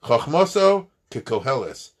 Chachmoso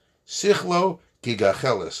Kekoheles, Sichlo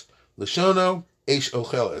Kigacheles, Lashono Eish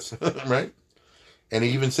Ocheles. Right? And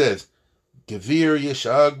he even says, Gevir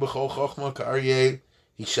Yeshag B'chol Chochma Ka'aryeh.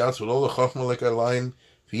 He shouts with all the Chochma like a lion.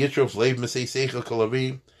 V'yitrof Leiv Mesei Seichel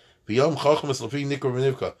Kalavi. V'yom Chochmas Lafi Nikra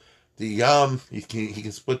V'nivka. The Yam, he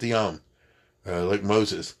can split the Yam, like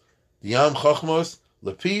Moses. The Yam Chochmos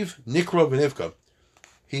Lapiv Nikra V'nivka.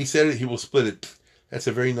 He said it, he will split it. That's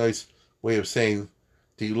a very nice way of saying.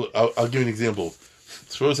 I'll give you an example.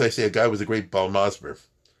 Suppose I say a guy was a great Baal Masber,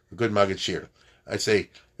 a good Maggid Shir. I say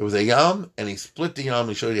it was a Yam, and he split the Yam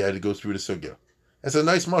and showed you how to go through the Sugya. That's a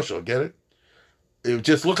nice mashal, get it? It would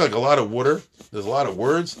just look like a lot of water. There's a lot of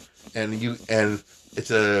words, and if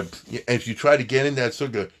you try to get in that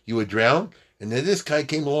Sugya, you would drown. And then this guy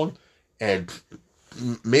came along and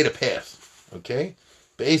made a path. Okay,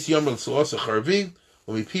 Be'ez yom l'soasa charvi,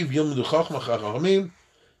 u'mipiv yom l'chachma chachamim,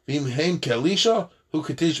 v'im heim ke'Elisha, hu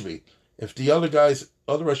ketishbi. If the other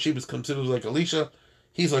Rashib is considered like Elisha,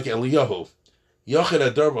 he's like Eliyahu. Yachid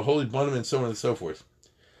Adar, holy Bonim, and so on and so forth.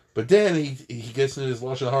 But then he gets into his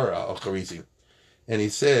Lashon Hara, Al-Kharizi, and he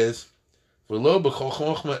says, V'lo b'chol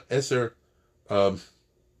chochma eser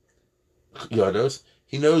yados.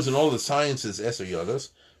 He knows in all the sciences eser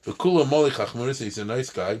yados. V'kula moli chachmunis, he's a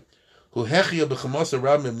nice guy. Who hechia b'chamasa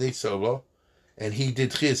rabim neit solo, and he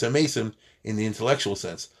did chiyas amesim in the intellectual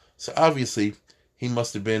sense. So obviously, he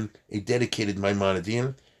must have been a dedicated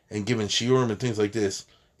Maimonidean and given shiurim and things like this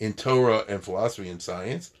in Torah and philosophy and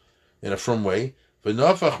science in a frum way. And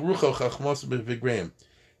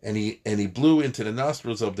he blew into the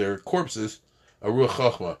nostrils of their corpses a ruach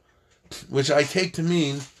chachma, which I take to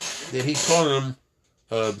mean that he taught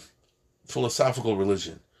them philosophical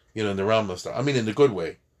religion, in the Rambam style. I mean, in the good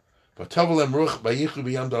way. But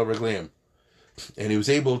and he was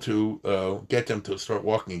able to get them to start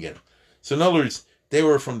walking again. So in other words, they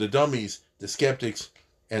were from the dummies, the skeptics,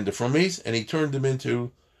 and the frumies, and he turned them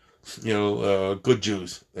into, good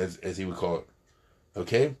Jews, as he would call it.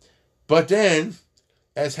 Okay? But then,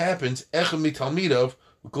 as happens, but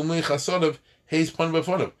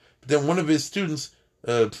then one of his students,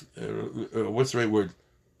 what's the right word?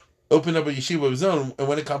 Opened up a yeshiva of his own and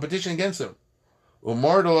went in competition against him. And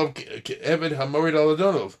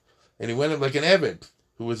he went up like an Eved,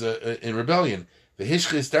 who was in rebellion. And he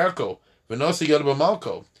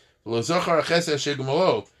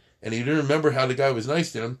didn't remember how the guy was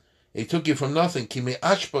nice to him. He took you from nothing. He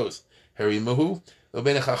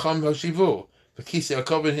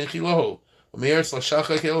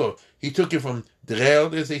took you from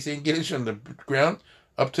Drel, as they say in Yiddish, on the ground,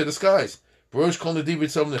 up to the skies. And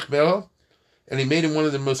he made him one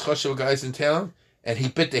of the most chashuv guys in town, and he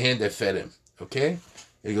bit the hand that fed him. Okay?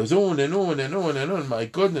 And he goes on and on and on and on. My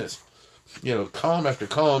goodness. Column after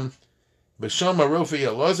column. B'shama Rofi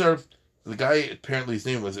Elazar, the guy, apparently his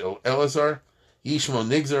name was Elazar. Yishmo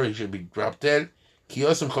Nigzar, he should be dropped dead.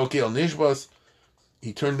 Kiyosem Chokel Nishbas,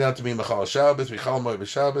 he turned out to be Machal Shabbos, Michal Moed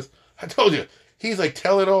B'Shabbos. I told you, he's like,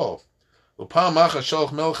 tell it all. Upam Macha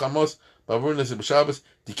Shalch Melech Amos, Bavurnas B'Shabbos,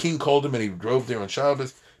 the king called him and he drove there on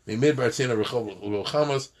Shabbos. Mimid Bartzena Rechol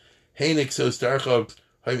Chamos, Heinik Sos Darchav,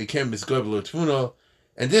 Havikem Bizgob Lotfuno.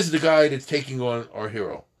 And this is the guy that's taking on our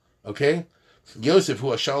hero. Okay? Yosef, who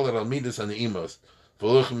Ashalat Al Midas on the Emos.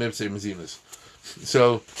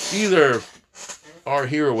 So either our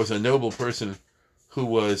hero was a noble person who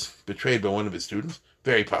was betrayed by one of his students,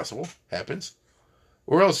 very possible, happens,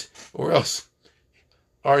 or else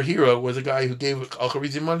our hero was a guy who gave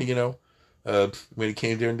Al-Kharizi money, when he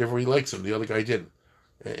came there and therefore he likes him, the other guy didn't.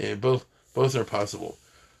 And both are possible.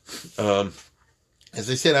 As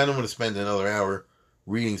I said, I don't want to spend another hour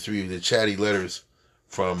reading through the chatty letters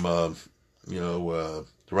from the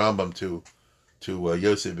Rambam to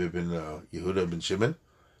Yosef ibn Yehuda ibn Shimon.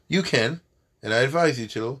 You can, and I advise you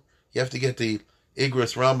to. You have to get the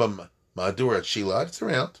Igros Rambam Ma'adur at Shilat. It's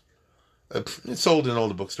around. It's sold in all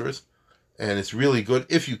the bookstores, and it's really good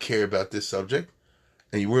if you care about this subject,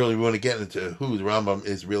 and you really want to get into who the Rambam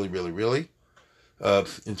is really, really, really,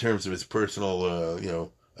 in terms of his personal,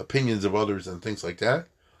 opinions of others and things like that.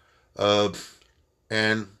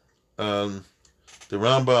 And the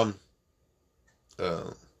Rambam.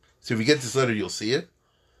 So if you get this letter, you'll see it.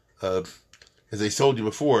 As I told you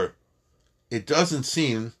before, it doesn't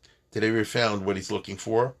seem that I ever found what he's looking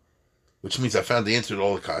for, which means I found the answer to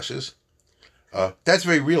all the kashas. That's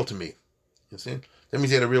very real to me. You see? That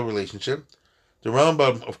means he had a real relationship. The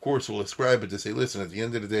Rambam, of course, will ascribe it to say, listen, at the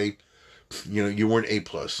end of the day, you weren't A+.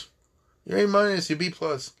 You're A-, you're B+.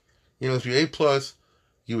 If you're A+,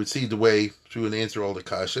 you would see the way through and answer all the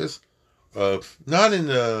kashas. Not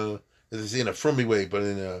in as I say, in a frummy way, but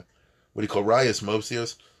in what he call rayas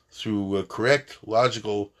mosios, through correct,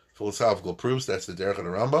 logical, philosophical proofs. That's the derech of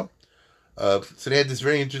the Rambam. So they had this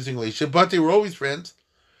very interesting relationship, but they were always friends.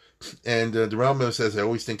 And the Rambam says, I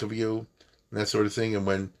always think of you, and that sort of thing. And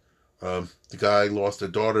when the guy lost a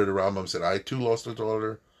daughter, the Rambam said, I too lost a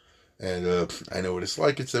daughter. And I know what it's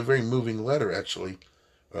like. It's a very moving letter, actually.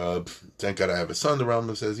 Thank God I have a son, the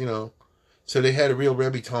Rambam says, So they had a real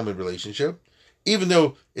Rebbe-Talmud relationship. Even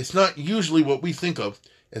though it's not usually what we think of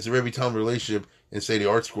as a Rebbe-Talmud relationship in, say, the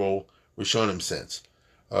Art Scroll Rishonim sense.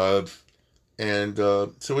 So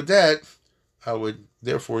with that, I would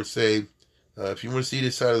therefore say, if you want to see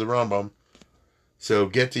this side of the Rambam, so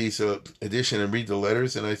get these edition and read the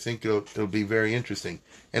letters, and I think it'll be very interesting.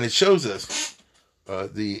 And it shows us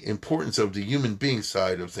the importance of the human being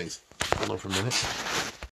side of things. Hold on for a minute.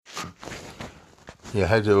 Yeah, I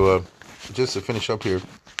had to just to finish up here,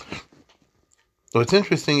 what's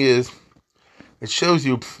interesting is it shows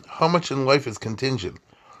you how much in life is contingent.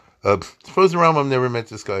 Suppose the Rambam never met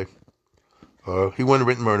this guy. He wouldn't have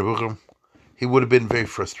written Moreh Nevuchim. He would have been very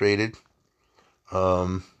frustrated.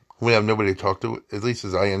 We have nobody to talk to, at least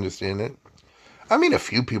as I understand it. I mean, a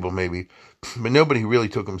few people maybe, but nobody really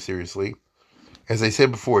took him seriously. As I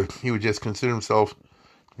said before, he would just consider himself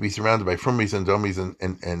to be surrounded by frummies and dummies and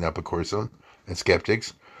apicorsim and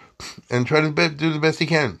skeptics, and try to do the best he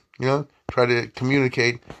can. Try to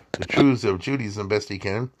communicate the truths of Judaism best he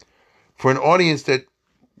can for an audience that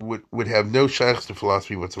would have no shaykhs to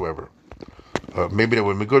philosophy whatsoever. Maybe that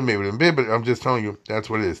wouldn't be good, maybe it wouldn't be, but I'm just telling you, that's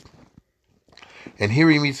what it is. And here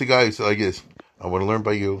he meets a guy who says like this: I want to learn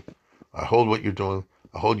by you. I hold what you're doing.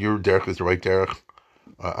 I hold your derech is the right derech.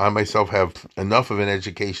 I myself have enough of an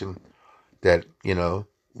education that,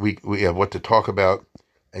 we have what to talk about,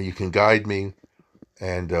 and you can guide me.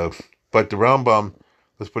 And but the Rambam,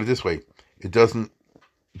 let's put it this way, it doesn't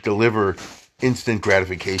deliver instant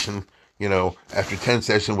gratification. After 10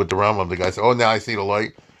 sessions with the Rambam, the guy says, oh, now I see the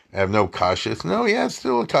light. I have no kashas. No, he has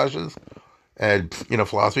still kashas. And,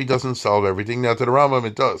 philosophy doesn't solve everything. Now, to the Rambam,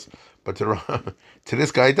 it does. But to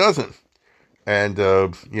this guy, it doesn't. And,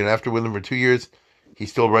 after with him for 2 years, he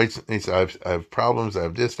still writes, he says, I have problems, I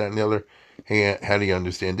have this, that, and the other. Hey, how do you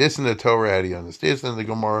understand this in the Torah? How do you understand this in the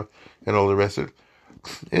Gemara? And all the rest of it.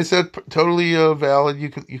 It's totally valid. You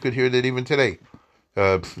could hear that even today.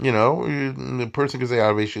 The person could say, I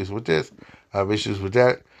have issues with this, I have issues with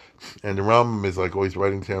that. And the Rambam is like always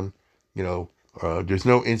writing to him, there's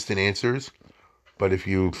no instant answers. But if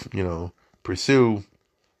you, pursue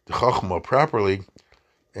the Chachma properly,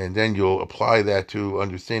 and then you'll apply that to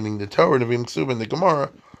understanding the Torah, the Nevi'im Ksubim, and the Gemara,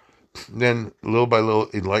 then little by little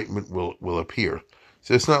enlightenment will appear.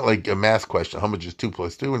 So it's not like a math question, how much is 2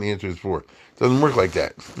 plus 2, and the answer is 4. It doesn't work like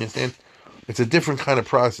that. You understand? It's a different kind of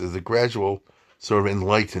process, a gradual sort of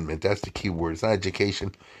enlightenment. That's the key word. It's not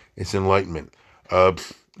education, it's enlightenment.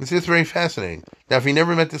 It's just very fascinating. Now, if he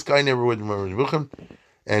never met this guy, never would have Moreh Nevuchim,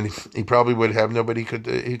 and he probably would have nobody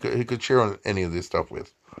he could share on any of this stuff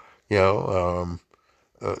with. So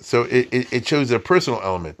it shows a personal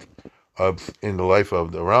element in the life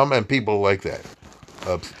of the Ram and people like that.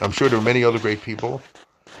 I'm sure there were many other great people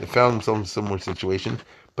that found themselves in a similar situation,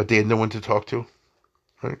 but they had no one to talk to.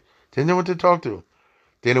 Right? They had no one to talk to.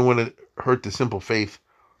 They didn't want to hurt the simple faith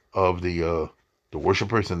of the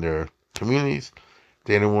worshipers in their communities.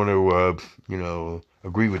 They didn't want to,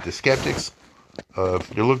 agree with the skeptics.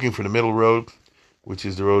 They're looking for the middle road, which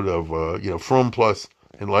is the road of, from plus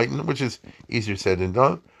enlightenment, which is easier said than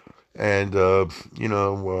done. And,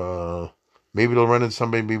 maybe they'll run into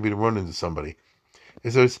somebody, maybe they'll run into somebody.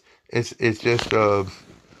 And so it's just,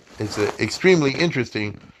 it's extremely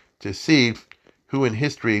interesting to see who in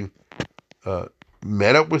history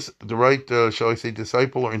met up with the right, shall I say,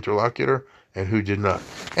 disciple or interlocutor, and who did not.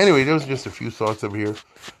 Anyway, those are just a few thoughts over here.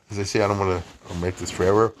 As I say, I don't want to make this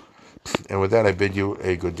forever. And with that, I bid you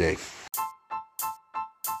a good day.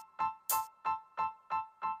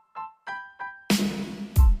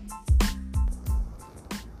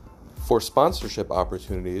 For sponsorship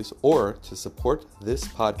opportunities or to support this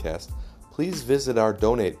podcast, please visit our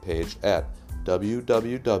donate page at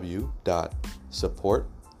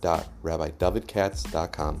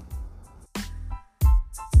www.support.rabbidavidkatz.com.